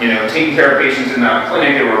were, taking care of patients in the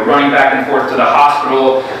clinic. They were running back and forth to the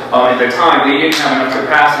hospital. At the time, they didn't have enough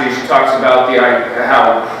capacity. She talks about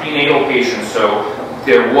how prenatal patients, so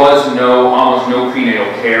there was almost no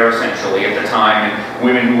prenatal care essentially at the time, and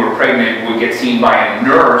women who were pregnant would get seen by a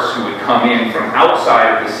nurse who would come in from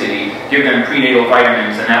outside of the city, give them prenatal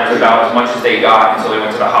vitamins, and that was about as much as they got until they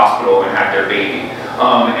went to the hospital and had their baby.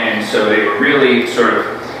 And so they were really sort of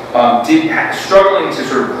struggling to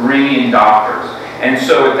sort of bring in doctors. And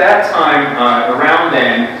so at that time, around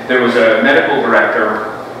then, there was a medical director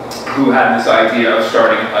who had this idea of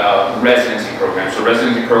starting a residency program. So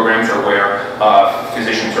residency programs are where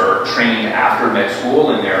physicians are trained after med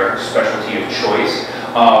school in their specialty of choice.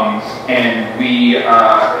 And we,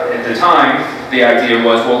 at the time, the idea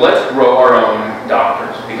was, well, let's grow our own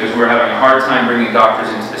doctors because we're having a hard time bringing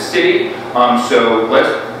doctors into the city. So let's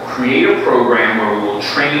create a program where we will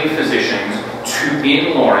train physicians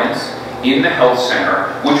in Lawrence, in the health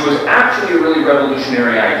center, which was actually a really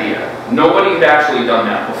revolutionary idea. Nobody had actually done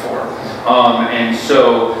that before. And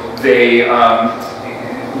so they,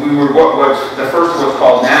 we were the first of what's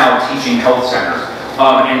called now teaching health centers.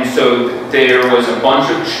 And so there was a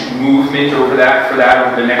bunch of movement over that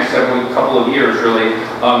over the next couple of years, really.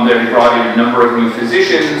 They brought in a number of new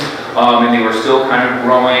physicians, and they were still kind of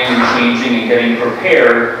growing and changing and getting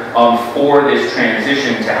prepared for this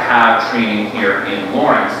transition to have training here in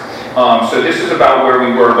Lawrence. So this is about where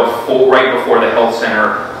we were right before the health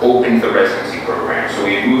center opened the residency program. So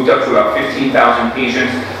we had moved up to about 15,000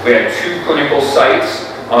 patients. We had 2 clinical sites,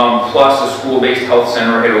 plus a school-based health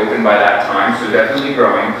center had opened by that time, so definitely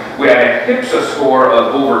growing. We had a HPSA score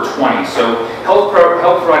of over 20. So health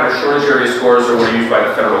provider shortage area scores are what are used by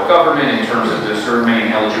the federal government in terms of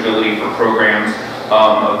determining eligibility for programs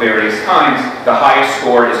of various kinds. The highest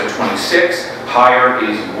score is a 26. Higher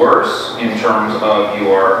is worse in terms of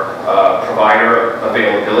your provider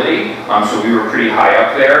availability. So we were pretty high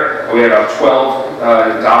up there. We had about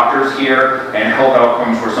 12 doctors here, and health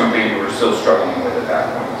outcomes were something we were still struggling with at that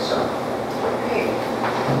point.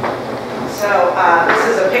 So this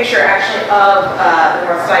is a picture actually of the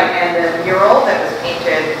North Site and the mural that was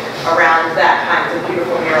painted around that time. It's a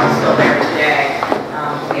beautiful mural still there today.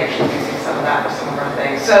 We actually using some of that for some of our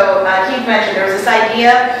things. So Keith mentioned there was this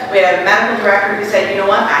idea. We had a medical director who said, you know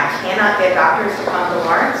what, I cannot get doctors to come to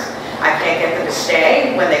Lawrence. I can't get them to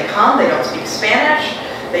stay. When they come, they don't speak Spanish.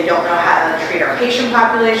 They don't know how to treat our patient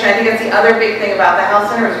population. I think that's the other big thing about the health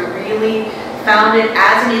center is we really found it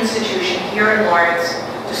as an institution here in Lawrence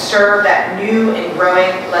to serve that new and growing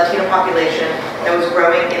Latino population that was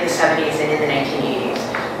growing in the 70s and in the 1980s.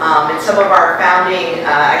 And some of our founding,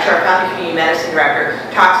 actually our founding community medicine director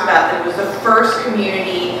talks about that it was the first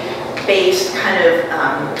community-based kind of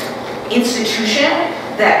institution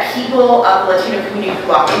that people of the Latino community could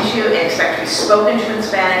walk into and expect to be spoken to in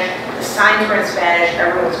Spanish. The signs were in Spanish,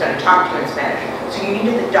 everyone was going to talk to you in Spanish. So you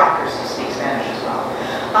needed the doctors to speak Spanish as well.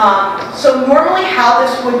 So normally how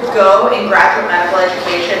this would go in graduate medical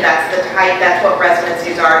education, that's what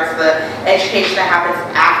residencies are, it's the education that happens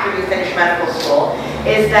after you finish medical school,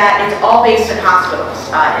 is that it's all based in hospitals.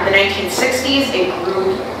 In the 1960s, it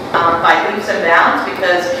grew by leaps and bounds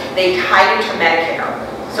because they tied it to Medicare.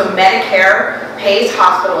 So Medicare pays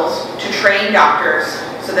hospitals to train doctors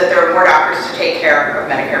so that there are more doctors to take care of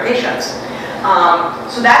Medicare patients.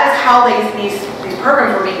 So that is how these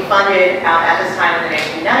programs were being funded at this time in the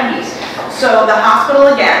 1990s. So the hospital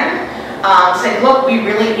again said, look, we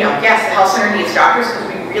really, yes, the health center needs doctors because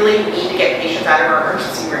we really need to get patients out of our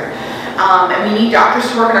emergency room. And we need doctors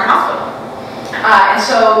to work in our hospital. And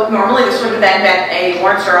so normally this would have then been a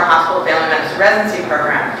Lawrence Rural Hospital Family Medicine Residency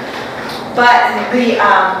Program. But the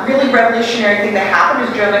really revolutionary thing that happened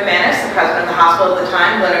is Joe McManus, the president of the hospital at the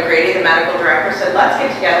time, Glenn O'Grady, the medical director, said, let's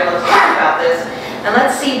get together, let's talk about this, and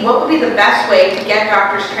let's see what would be the best way to get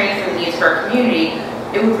doctors trained for the needs of our community.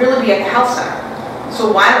 It would really be at the health center.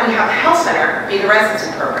 So why don't we have the health center be the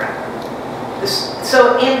residency program?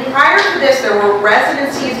 So prior to this, there were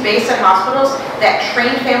residencies based at hospitals that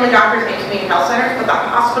trained family doctors in community health centers, but the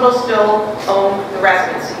hospital still owned the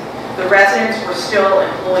residency. The residents were still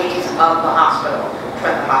employees of the hospital,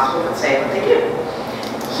 but the hospital would say what they do.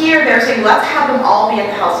 Here, they're saying, let's have them all be at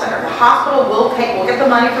the health center. The hospital will get the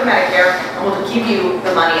money from Medicare, and we'll give you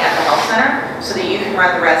the money at the health center so that you can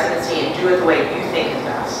run the residency and do it the way you think is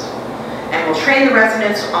best. And we'll train the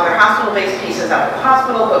residents on their hospital-based pieces out of the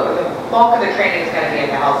hospital, but the bulk of the training is going to be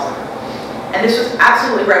at the health center. And this was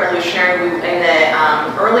absolutely revolutionary. In the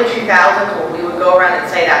early 2000s, when we would go around and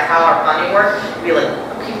say that's how our funding works, we'd be like,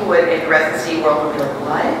 people would, in the residency world, would be like,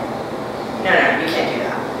 what? No, you can't do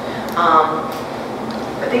that.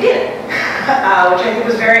 But they did it, which I think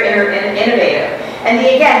was very innovative. And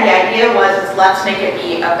again, the idea was, let's make it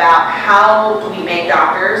be about how do we make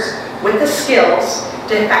doctors with the skills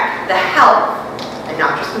to affect the health, and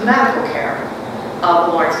not just the medical care, of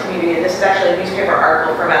the Lawrence community. And this is actually a newspaper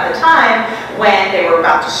article from at the time when they were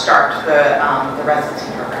about to start the residency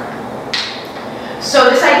program.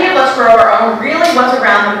 So this idea of let's grow our own really was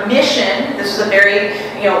around the mission. This is a very,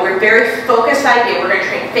 we're very focused idea. We're going to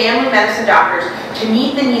train family medicine doctors to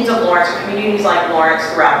meet the needs of Lawrence and communities like Lawrence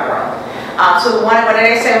throughout the world. So what did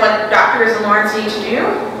I say what doctors in Lawrence need to do?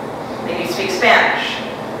 They need to speak Spanish.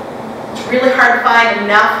 It's really hard to find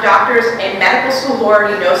enough doctors in medical school who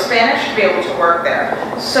already know Spanish to be able to work there.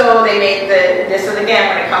 So they made this, and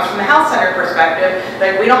again, when it comes from the health center perspective,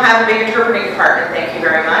 like we don't have a big interpreting department, thank you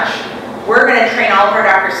very much. We're going to train all of our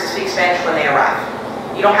doctors to speak Spanish when they arrive.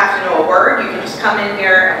 You don't have to know a word, you can just come in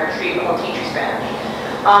here and we'll teach you Spanish.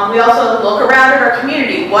 We also look around at our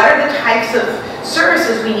community. What are the types of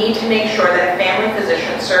services we need to make sure that a family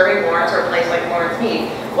physician serving Lawrence or a place like Lawrence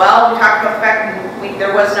needs? Well, we talked about the fact that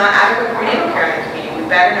there was not adequate prenatal care in the community. We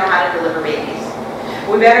better know how to deliver babies.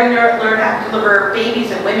 We better learn how to deliver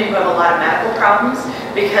babies and women who have a lot of medical problems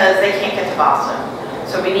because they can't get to Boston.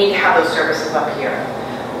 So we need to have those services up here.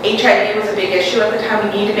 HIV was a big issue at the time.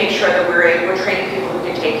 We need to make sure that we're training people who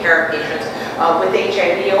can take care of patients with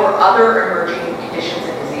HIV or other emerging conditions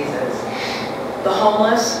and diseases. The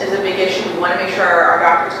homeless is a big issue. We want to make sure our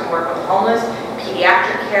doctors can work with the homeless,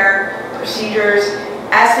 pediatric care, procedures.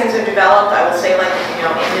 As things have developed, I will say, like in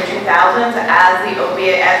the 2000s, as we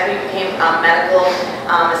became medical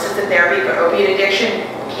assisted therapy for opiate addiction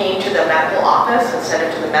came to the medical office instead of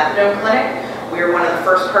to the methadone clinic. We were one of the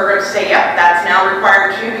first programs to say, yep, that's now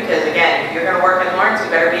required too, because again, if you're going to work in Lawrence, you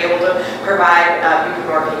better be able to provide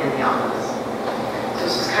buprenorphine in the office. So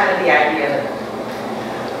this is kind of the idea.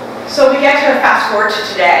 So we get to fast forward to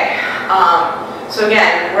today. So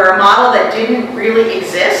again, we're a model that didn't really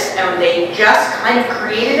exist, and they just kind of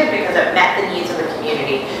created it because it met the needs of the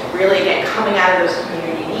community. Really, again, coming out of those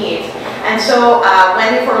community needs. And so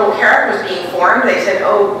when the Affordable Care Act was being formed, they said,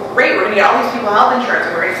 oh, great, we're going to get all these people health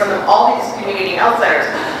insurance, and we're going to send them all these community health centers.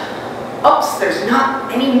 Oops, there's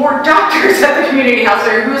not any more doctors at the community health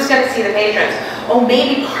center. Who's going to see the patients? Oh,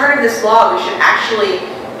 maybe part of this law, we should actually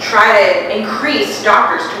try to increase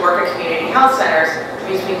doctors to work in community health centers.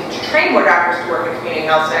 We need to train more doctors to work in community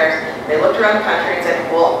health centers. They looked around the country and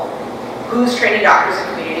said, well, who's training doctors in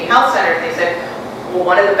community health centers? And they said, well,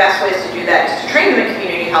 one of the best ways to do that is to train them in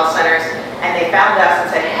community health centers. And they found us and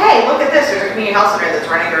said, hey, look at this, there's a community health center that's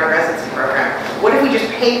running their own residency program. What if we just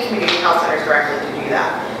paid community health centers directly to do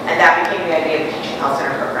that? And that became the idea of the teaching health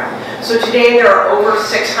center program. So today there are over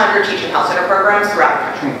 600 teaching health center programs throughout the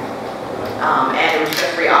country. And it was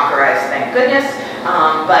just reauthorized, thank goodness.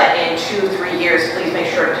 But in 2-3 years, please make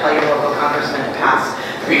sure to tell your local congressman to pass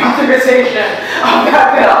reauthorization of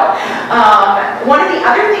that bill. One of the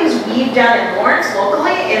other things we've done in Lawrence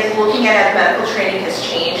locally is looking at as medical training has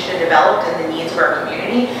changed and developed and the needs of our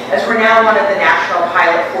community, as we're now one of the national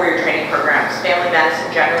pilot 4-year training programs. Family medicine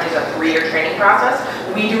generally is a 3-year training process.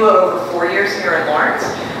 We do it over 4 years here in Lawrence.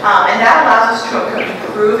 And that allows us to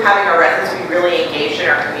improve having our residents be really engaged in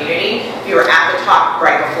our community. If you were at the talk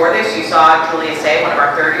right before this, you saw Julia Say, one of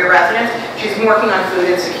our 3rd-year residents. She's working on food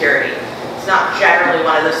insecurity. It's not generally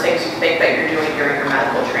one of those things you think that you're doing during your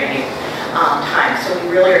medical training time. So we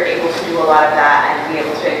really are able to do a lot of that and be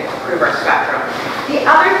able to improve our spectrum. The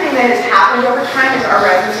other thing that has happened over time is our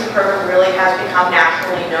residency program really has become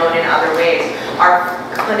nationally known in other ways. Our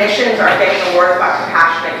clinicians are getting awards about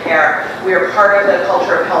compassionate care. We are part of the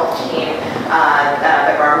Culture of Health team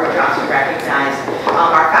that Barbara Johnson recognized.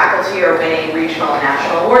 Our faculty are winning regional and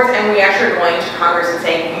national awards, and we actually are going to Congress and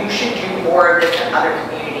saying, you should do more of this in other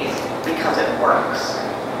communities because it works.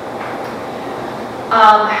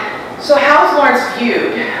 So how is Lawrence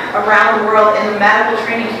viewed around the world in the medical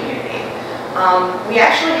training community? We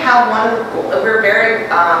actually have we have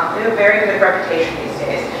a very good reputation these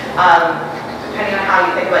days. Depending on how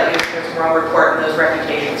you think about News World Report and those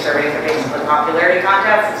reputation surveys are based on the popularity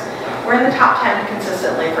contests, we're in the top 10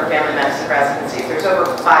 consistently for family medicine residencies. There's over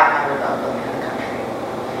 500 of them in the country.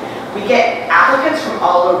 We get applicants from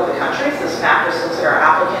all over the country. So this map just looks at our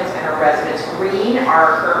applicants and our residents. Green are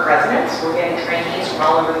our current residents. We're getting trainees from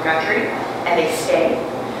all over the country, and they stay.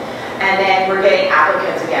 And then we're getting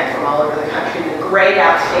applicants again from all over the country. The grayed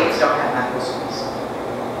out states don't have medical schools.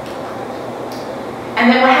 And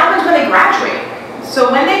then what happens when they graduate? So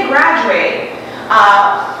when they graduate,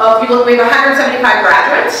 if you look, we have 175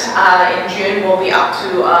 graduates. In June, we'll be up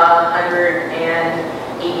to 184.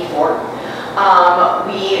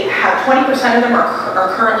 We have 20% of them are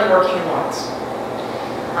currently working in Lawrence.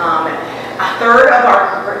 A third of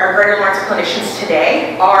our Greater Lawrence clinicians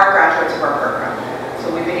today are graduates of our program. So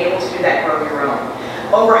we've been able to do that grow your own.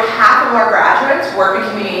 Over half of our graduates work in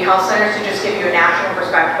community health centers. To just give you a national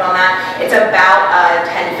perspective on that, it's about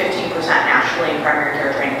 10 to 15% nationally in primary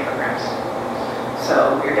care training programs.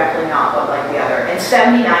 So we're definitely not like the other. And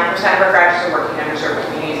 79% of our graduates are working in underserved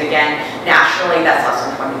communities. Again, nationally, that's less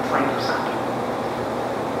than 20%.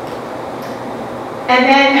 And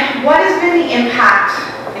then what has been the impact,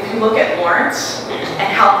 if you look at Lawrence and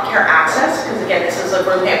healthcare access, because again, this is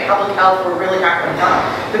we're looking at public health, we're really talking about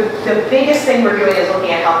health. The biggest thing we're doing is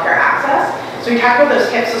looking at healthcare access. So we talked about those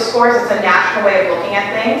HPSA scores. It's a national way of looking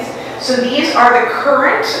at things. So these are the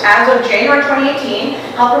current, as of January 2018,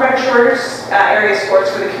 health provider shortage area scores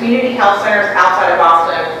for the community health centers outside of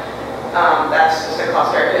Boston. That's just a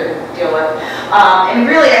cluster to deal with. And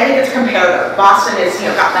really, I think it's comparative. Boston is,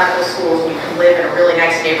 got medical schools, and you can live in a really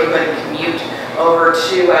nice neighborhood and commute over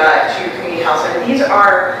to your community health center. These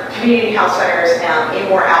are community health centers in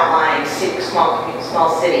more outlying small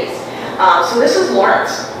cities. So this is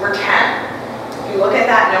Lawrence. We're 10. If you look at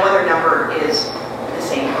that, no other number is the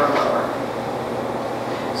same or lower.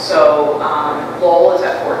 So Lowell is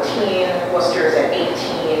at 14, Worcester is at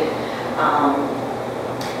 18.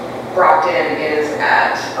 Brockton is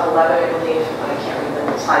at 11, I believe. I can't read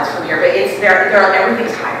the slides from here, but it's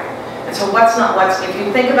everything's higher. And so if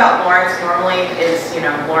you think about Lawrence, normally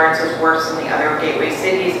Lawrence is worse than the other gateway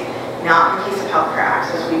cities. Not in the case of healthcare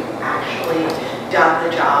access. We've actually done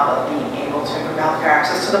the job of being able to improve healthcare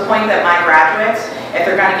access to the point that my graduates, if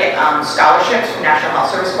they're going to get scholarships from National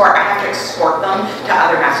Health Service Corps, I have to export them to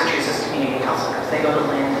other Massachusetts community health centers. They go to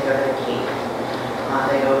Lynn, they go to the Cape,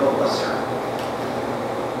 they go to Worcester.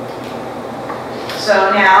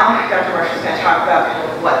 So now, Dr. Marsh is going to talk about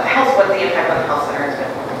what the impact on the health center has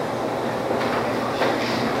been.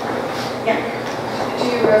 Yeah. Do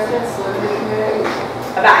your residents live in the community?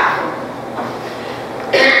 About half of them.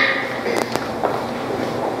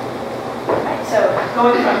 Right, so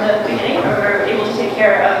going from the beginning, we were able to take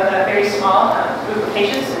care of a very small group of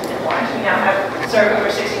patients in Lawrence. We now have served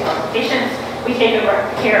over 60,000 patients. We take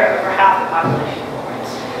care of over half the population in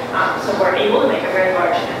Lawrence. So we're able to make a very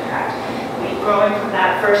large impact. Growing from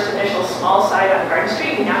that first initial small site on Garden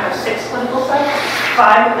Street, we now have 6 clinical sites.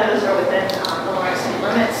 5 of those are within the Lawrence city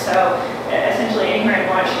limits, so essentially anywhere in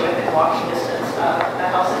Lawrence you're within walking distance of the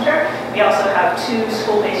health center. We also have 2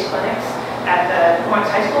 school-based clinics at the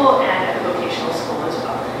Lawrence High School and at the vocational school as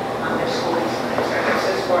well. There's school-based clinics. Our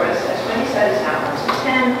HPSA score, as Wendy said, is now 1 to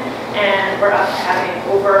 10, and we're up to having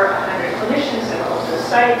over 100 clinicians at all of those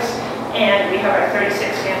sites, and we have our 36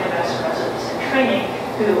 family medicine residents in training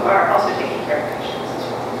who are also taking care of patients as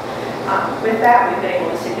well. With that, we've been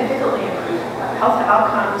able to significantly improve health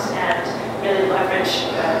outcomes and really leverage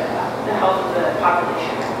the health of the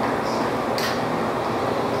population.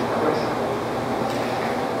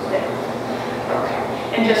 Okay.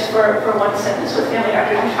 And just for one sentence with family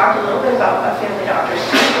doctors, we talked a little bit about family doctors.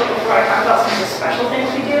 Before I talk about some of the special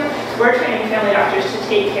things we do, we're training family doctors to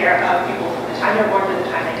take care of people from the time they're born to the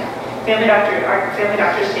time they die. Our family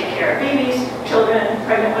doctors take care of babies, children,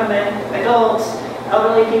 pregnant women, adults,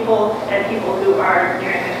 elderly people, and people who are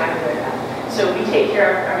nearing the time of their death. So we take care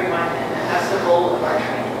of everyone, and that's the goal of our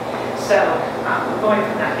training. So we're going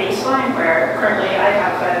from that baseline where currently I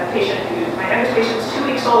have a patient my youngest patient is 2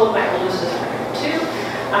 weeks old, my oldest is 2.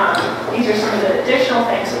 These are some of the additional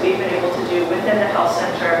things that we've been able to do within the health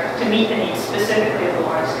center to meet the needs specifically of the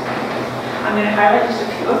Lawrence community. I'm going to highlight just a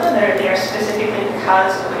few of them that are there specifically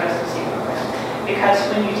because of the residency program. Because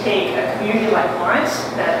when you take a community like Lawrence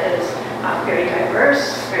that is very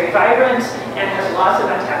diverse, very vibrant, and has lots of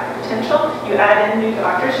untapped potential, you add in new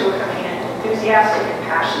doctors who are coming in enthusiastic and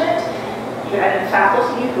passionate, you add in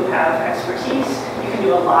faculty who have expertise, you can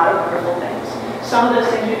do a lot of wonderful things. Some of those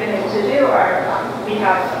things we've been able to do are, we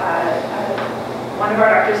have one of our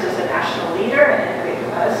doctors is a national leader in innovative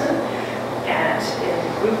medicine, and in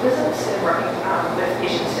group visits and working with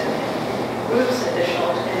patients in groups in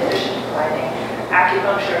addition to providing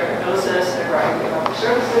acupuncture, hypnosis, and a variety of other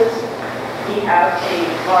services. We have a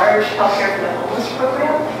large healthcare for the homeless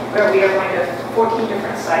program where we are going to 14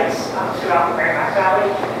 different sites throughout the Merrimack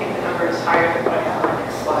Valley. I think the number is higher than what I have on the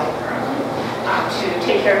next slide currently. To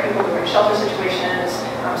take care of people who are in shelter situations,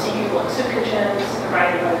 see people in soup kitchens, a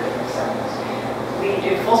variety of other different settings. We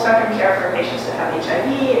do full spectrum care for patients that have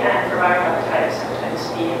HIV and for viral hepatitis, hepatitis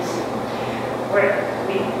B and C.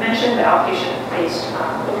 We mentioned the outpatient-based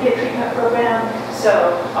opiate treatment program,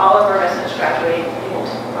 so all of our residents graduate able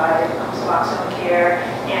to provide Suboxone care,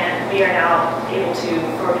 and we are now able to,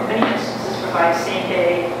 in many instances, provide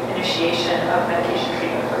same-day initiation of medication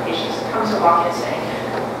treatment for patients that come to walk in saying,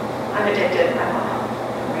 I'm addicted, I want help.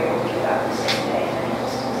 And we're able to do that the same day in many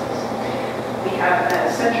instances. We have a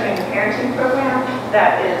centering parenting program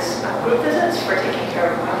that is group visits for taking care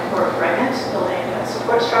of who are pregnant, building a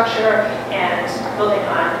support structure, and building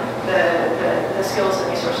on the skills and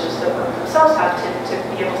resources that women themselves have to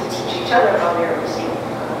be able to teach each other while they're receiving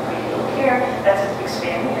prenatal care. That's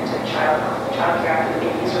expanding into child care after the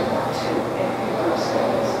babies are born to improve those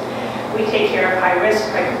skills. We take care of high-risk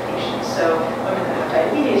pregnant patients, so women that have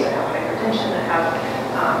diabetes, that have hypertension, that have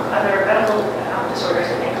other medical disorders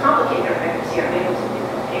that may complicate their pregnancy are able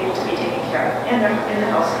to be taken care of in the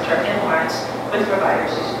health center in Lawrence with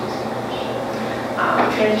providers who speak English.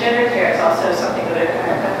 Transgender care is also something that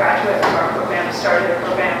a graduate from our program started a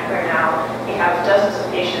program where now we have dozens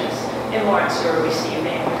of patients in Lawrence who are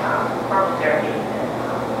receiving hormone therapy and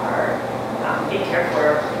are being cared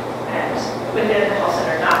for and within the health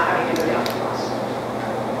center, not having to go down to Boston.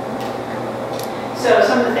 So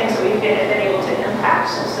some of the things that we've been able to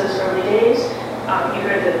impact since those early days, you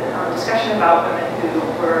heard the discussion about women who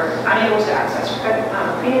were unable to access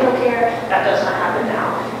prenatal care. That does not happen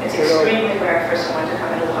now. It's extremely rare for someone to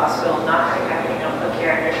come into the hospital not having had prenatal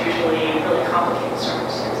care, and there's usually really complicated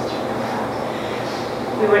circumstances for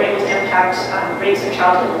that. We were able to impact rates of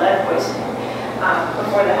childhood lead poisoning.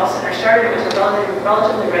 Before the health center started, it was a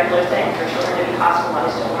relatively regular thing for children to be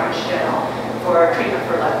hospitalized in Lawrence General for treatment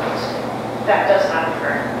for lead poisoning. That does not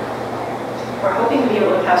occur. We're hoping to be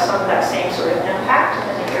able to have some of that same sort of impact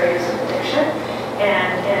in the areas of addiction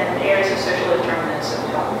and in areas of social determinants of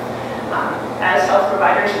health. As health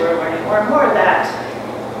providers, we're learning more and more that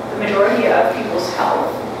the majority of people's health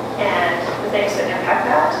and the things that impact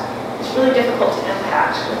that, it's really difficult to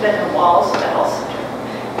impact within the walls of the health center.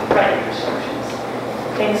 Writing prescriptions.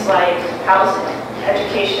 Things like housing,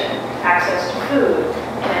 education, access to food,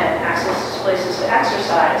 and access to places to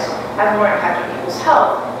exercise have more impact on people's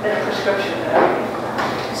health than a prescription that I read for them.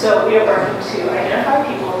 So we are working to identify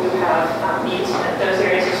people who have needs in those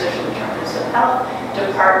areas of social determinants of health, to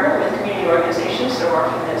partner with community organizations that are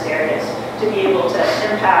working in those areas to be able to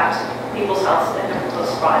impact people's health in the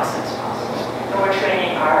most broad sense possible. And we're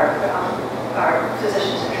training our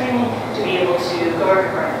physicians in training to be able to go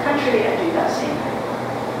everywhere in the country and do that same thing.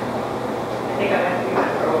 I think I'm going to be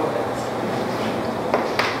back for a little bit.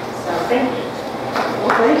 So thank you.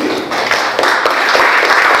 Well, thank you.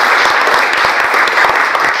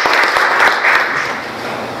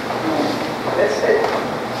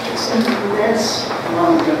 It's an immense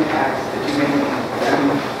amount of impact that you make, and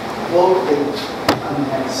locally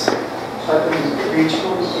immense. But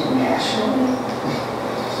regionally, nationally,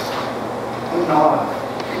 I'm not.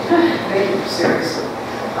 Thank you, seriously.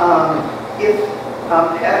 If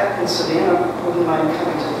Pat and Savannah wouldn't mind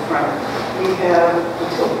coming to the front, we have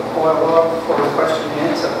until boil off for a question and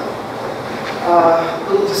answer.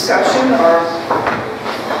 Little discussion, or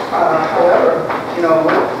however,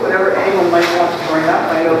 whatever anyone might want to bring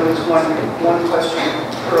up. I know there was one question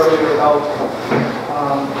earlier about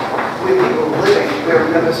where people are living, where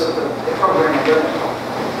members of the program are living.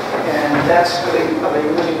 And that's where are they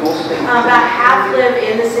living mostly? About half live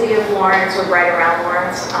in the city of Lawrence or right around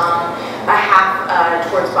Lawrence. About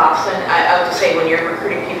half towards Boston. I would just say when you're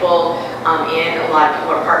recruiting people in, a lot of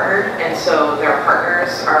people are partnered, and so their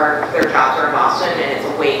partners their jobs are in Boston, and it's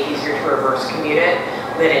way easier to reverse commute it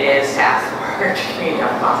than it is to ask the partner to commute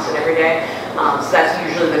down to Boston every day. So that's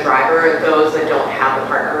usually the driver. Those that don't have the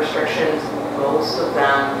partner restrictions, most of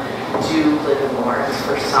them do live in Lawrence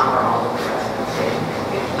for some or all of the residency.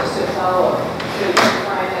 Just to follow up, should you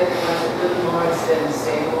find that the ones that live in Lawrence then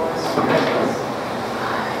stay in Lawrence?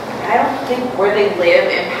 I don't think where they live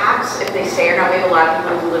impacts if they stay or not. We have a lot of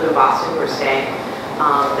people who live in Boston who are staying.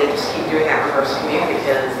 They just keep doing that reverse commute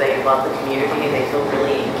because they love the community and they feel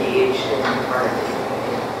really engaged and part of the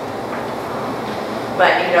community.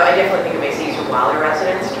 But I definitely think it makes it easier for Wilder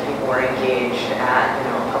residents to be more engaged at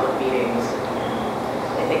public meetings.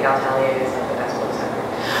 I think Altalia is like the best place ever.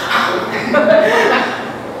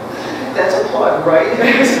 That's a plug, right?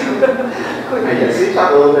 Can you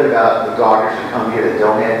talk a little bit about the doctors who come here that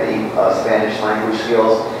don't have the Spanish language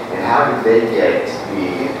skills, and how do they get to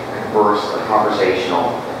be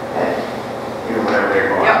conversational, and whatever they're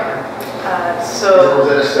going on? So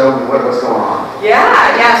Rosetta Stone, what's going on?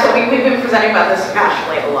 Yeah. So we've been presenting about this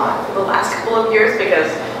passionately a lot for the last couple of years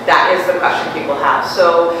because that is the question people have.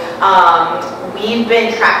 So we've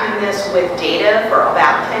been tracking this with data for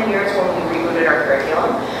about 10 years when we rebooted our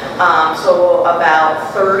curriculum. So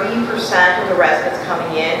about 30% of the residents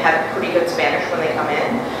coming in have pretty good Spanish when they come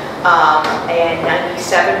in. And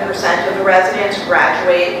 97% of the residents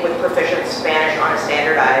graduate with proficient Spanish on a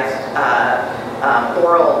standardized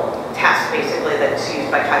oral test, basically, that's used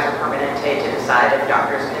by Kaiser Permanente to decide if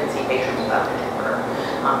doctors can see patients without interpreter.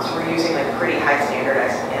 So we're using like pretty high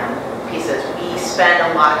standardized pieces. We spend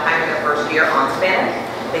a lot of time in their first year on Spanish.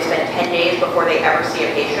 They spend 10 days before they ever see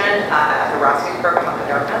a patient at the Roski's program up in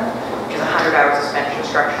Dartmouth, which is 100 hours of Spanish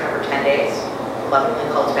instruction over 10 days. Lovingly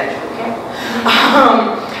called Spanish Boot Camp.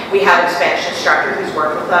 We have a Spanish instructor who's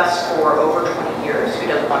worked with us for over 20 years, who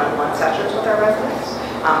does one-on-one sessions with our residents.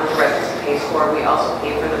 The residency pays for. We also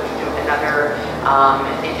pay for them to do another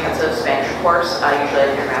intensive Spanish course, usually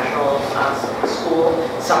at an international school,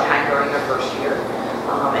 sometime during their first year.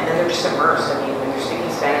 And then they're just immersed. I mean, when you're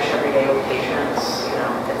speaking Spanish every day with patients, you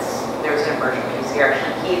know, there's an immersion piece here.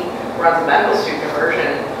 Actually, Keith runs a medical student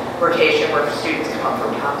immersion rotation where students come up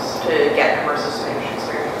from Tufts to get an immersive Spanish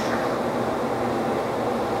experience.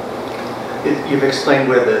 You've explained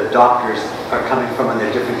where the doctors are coming from in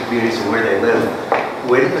their different communities and where they live.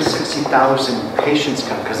 Where do the 60,000 patients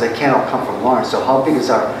come? Because they can't all come from Lawrence. So how big is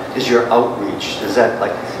your outreach? Is that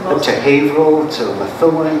like up to Haverhill, to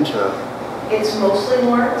Methuen, to? It's mostly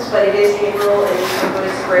Lawrence, but it is Haverhill. It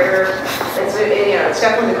is greater. It's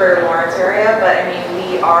definitely the greater Lawrence area. But I mean,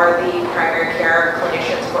 we are the primary care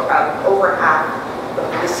clinicians for over half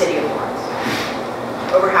the city of Lawrence.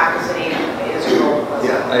 Over half the city is rural.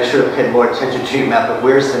 Yeah, I should have paid more attention to your map. But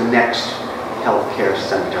where's the next healthcare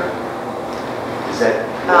center? Is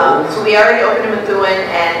that? So we already opened in Methuen,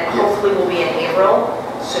 and hopefully we'll be in Haverhill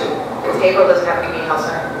soon. Because Haverhill doesn't have a community health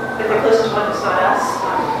center. But the closest one is not us.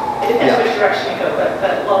 It depends which direction you go, but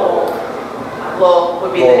Lowell. Lowell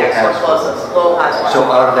would be the next one closest. Lowell has one. So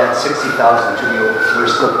out of that 60,000, we're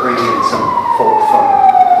still bringing in some folk from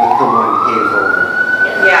Methuen,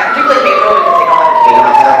 Haverhill. Yeah, particularly Haverhill because they don't have a community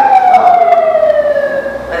health center.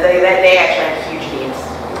 They actually have huge needs.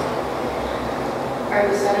 Are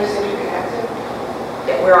the centers interconnected?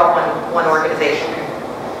 Yeah, we're all one organization.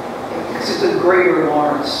 Because it's a greater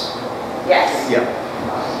Lawrence. Yes. Yeah.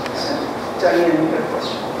 Diane, you got a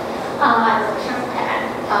question? I have a question for Pat.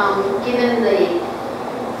 Given the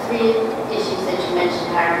three issues that you mentioned,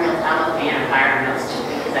 Hiram Mills, I'm a fan of Hiram Mills too,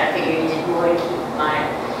 because I figure you did more to keep my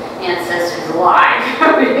ancestors alive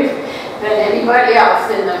than anybody else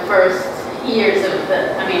in the first years of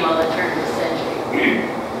the turn of the century.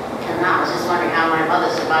 And I was just wondering how my mother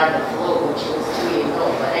survived the flu when she was 2 years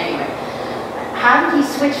old, but anyway. How did he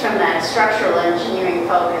switch from that structural engineering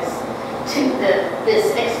focus to this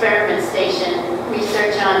experiment station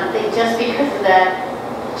research on things just because of that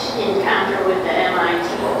encounter with the MIT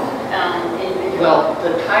individual? Well,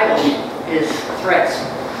 the title is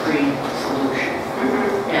Threats-Free Solution.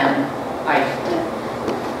 And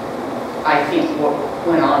I think what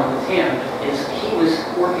went on with him is he was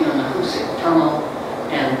working on the Hoosick Tunnel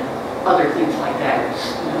and other things like that.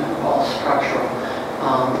 It's all structural.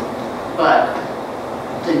 But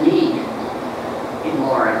the need in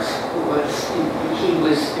Lawrence he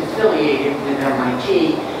was affiliated with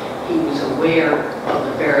MIT. He was aware of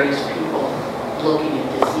the various people looking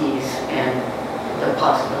at disease and the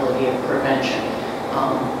possibility of prevention.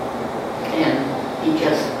 And he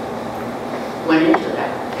just went into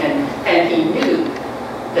that. And he knew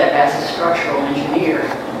that as a structural engineer,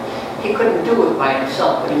 he couldn't do it by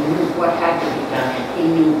himself, but he knew what had to be done. He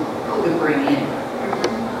knew who to bring in.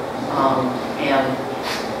 And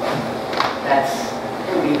that's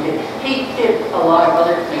what he did. He did a lot of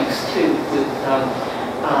other things too with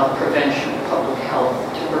prevention, public health,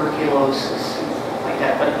 tuberculosis, and stuff like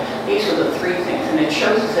that. But these are the three things, and it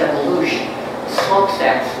shows his evolution.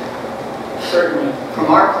 Smokestacks, certainly, from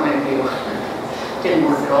our point of view, didn't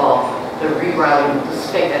work at all. The rerouting of the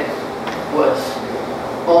spigot was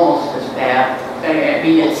almost as bad. I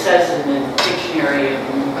mean, it says in the dictionary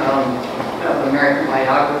of American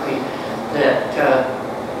biography that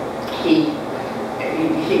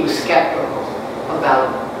he was skeptical about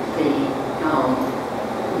the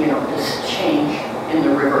this change in the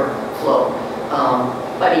river flow,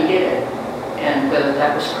 but he did it. And whether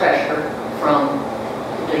that was pressure from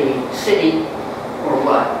the city or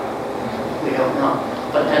what, we don't know.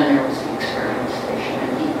 But then there was the experiment station,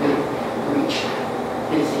 and he would reach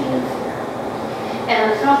his zenith there.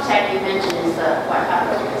 And the smokestack you mentioned is the what?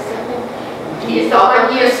 Pacific? The Upper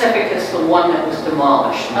Pacific is the one that was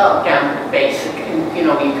demolished down at the base. And, you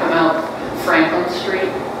come out Franklin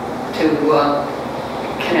Street to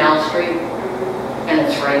Canal Street, and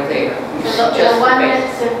it's right there. The one that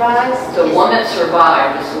survives? The one that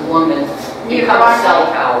survived is the one that's become a cell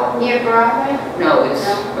tower. Near Broadway? No, it's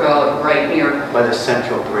right near. By the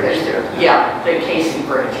Central Bridge there. Yeah, the Casey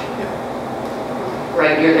Bridge.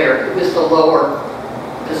 Right near there. It was the lower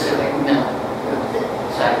Pacific Mill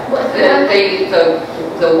site.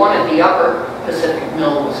 The one at the upper Pacific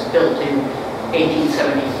Mill was built in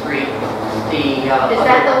 1873. Is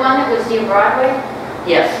that the one that was near Broadway?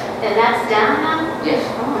 Yes, And that's down now? yes.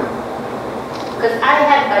 Because I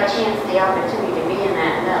had by chance the opportunity to be in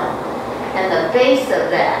that mill. And the base of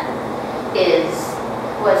that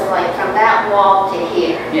was like from that wall to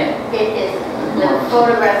here. Yeah. It is, the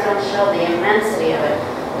photographs don't show the immensity of it,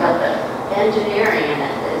 but the engineering in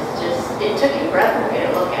it is just, it took your breath away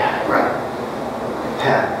to look at it. Right.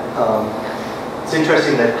 Pat, it's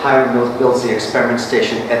interesting that Hiram Mills builds the experiment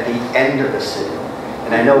station at the end of the city.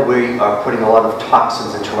 And I know we are putting a lot of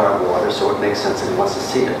toxins into our water, so it makes sense that he wants to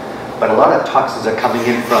see it. But a lot of toxins are coming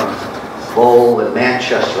in from Lowell and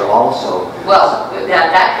Manchester also. Well, at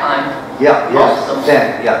that time, Yeah, most of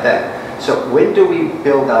them. then. So when do we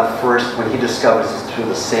build our first, when he discovers it's through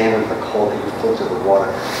the sand and the coal that you filter the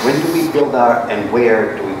water, when do we build our, and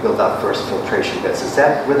where do we build our first filtration bits? Is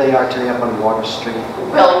that where they are today up on Water Street?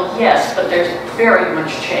 Well, yes, but there's very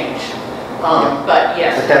much changed. But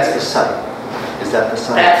yes. But that's the site. Is that the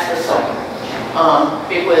site? That's the site.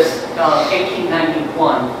 It was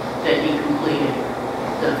 1891 that he completed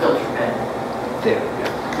the filter bed. There,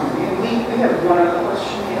 yeah. And we have one other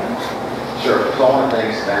question here. Sure, so I want to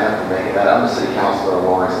thank Savannah for making that. I'm the city councilor of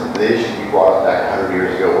Lawrence, and the issue you brought up back 100 years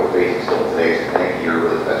ago, we're facing still today, so thank you, you're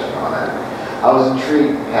really touching on that. I was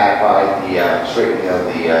intrigued, Pat, by the straightening of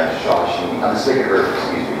the Shawshene, the Spigot River,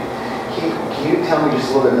 excuse me. Can you tell me just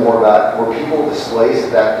a little bit more about, were people displaced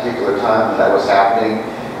at that particular time when that was happening?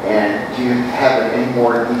 And do you have any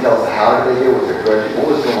more details of how did they do it? Was there grudging? What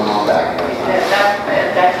was going on back then? At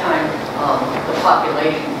that time, the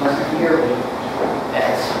population wasn't nearly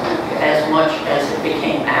as much as it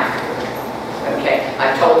became after. Okay,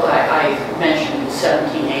 I mentioned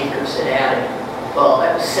 17 acres it added. Well,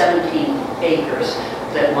 that was 17 acres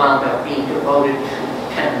that wound up being devoted to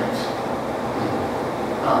tenements,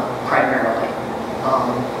 primarily.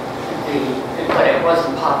 But it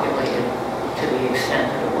wasn't populated to the extent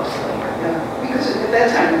that it was later. Yeah, because at that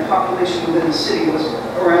time, the population within the city was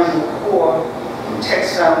around the core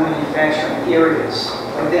textile manufacturing areas,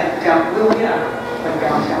 like that, like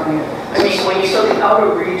downtown here. I mean, when you- So the outer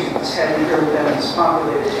regions hadn't really been as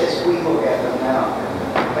populated as we look at them now,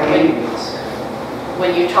 by any means.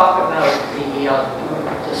 When you talk about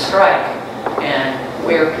the strike and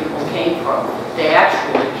where people came from, they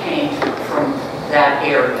actually came from that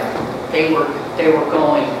area. They were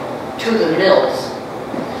going to the mills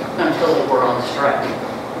until they were on strike.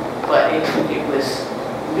 But it was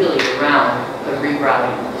really around the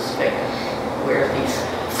rerouting of the spigot where these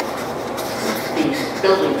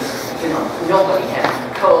buildings, nobody had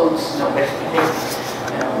codes, nobody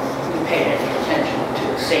paid any attention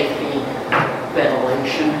to safety,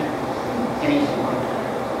 ventilation, anything like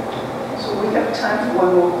that. So we have time for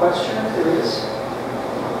one more question, if there is. Is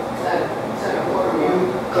that a water You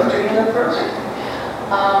go to your hand first.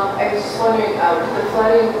 I was just wondering, did the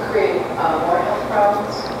flooding create more health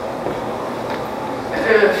problems?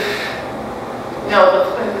 No,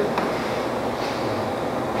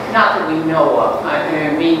 not that we know of.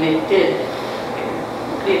 I mean, it did.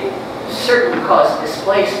 It certainly caused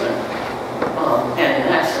displacement, and in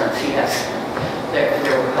that sense, yes, there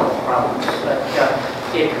were health problems. But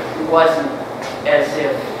it wasn't as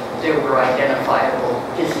if there were identifiable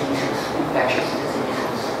diseases, infectious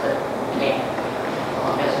diseases that came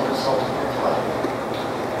as a result of the flooding.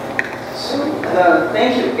 So,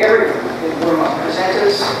 thank you, everyone, one of my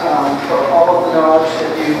presenters, for all of the knowledge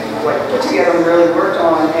that you put together and really worked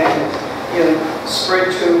on and spread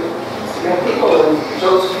to people. And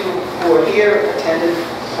those of you who are here attended.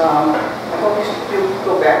 I hope you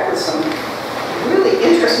go back with some really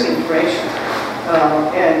interesting information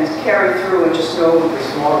and carry through and just know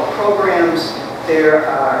there's model programs. There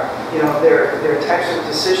are types of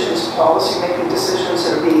decisions, policy-making decisions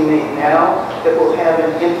that are being made now that will have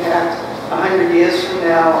an impact 100 years from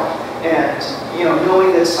now. And,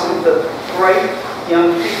 knowing that some of the bright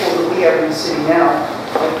young people that we have in the city now,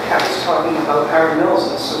 like Pat was talking about Hiram Mills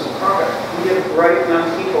and Susan Crocker, we have bright young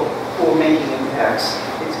people who are making impacts.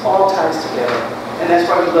 It all ties together. And that's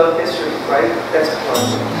why we love history, right? That's a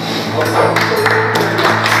plus.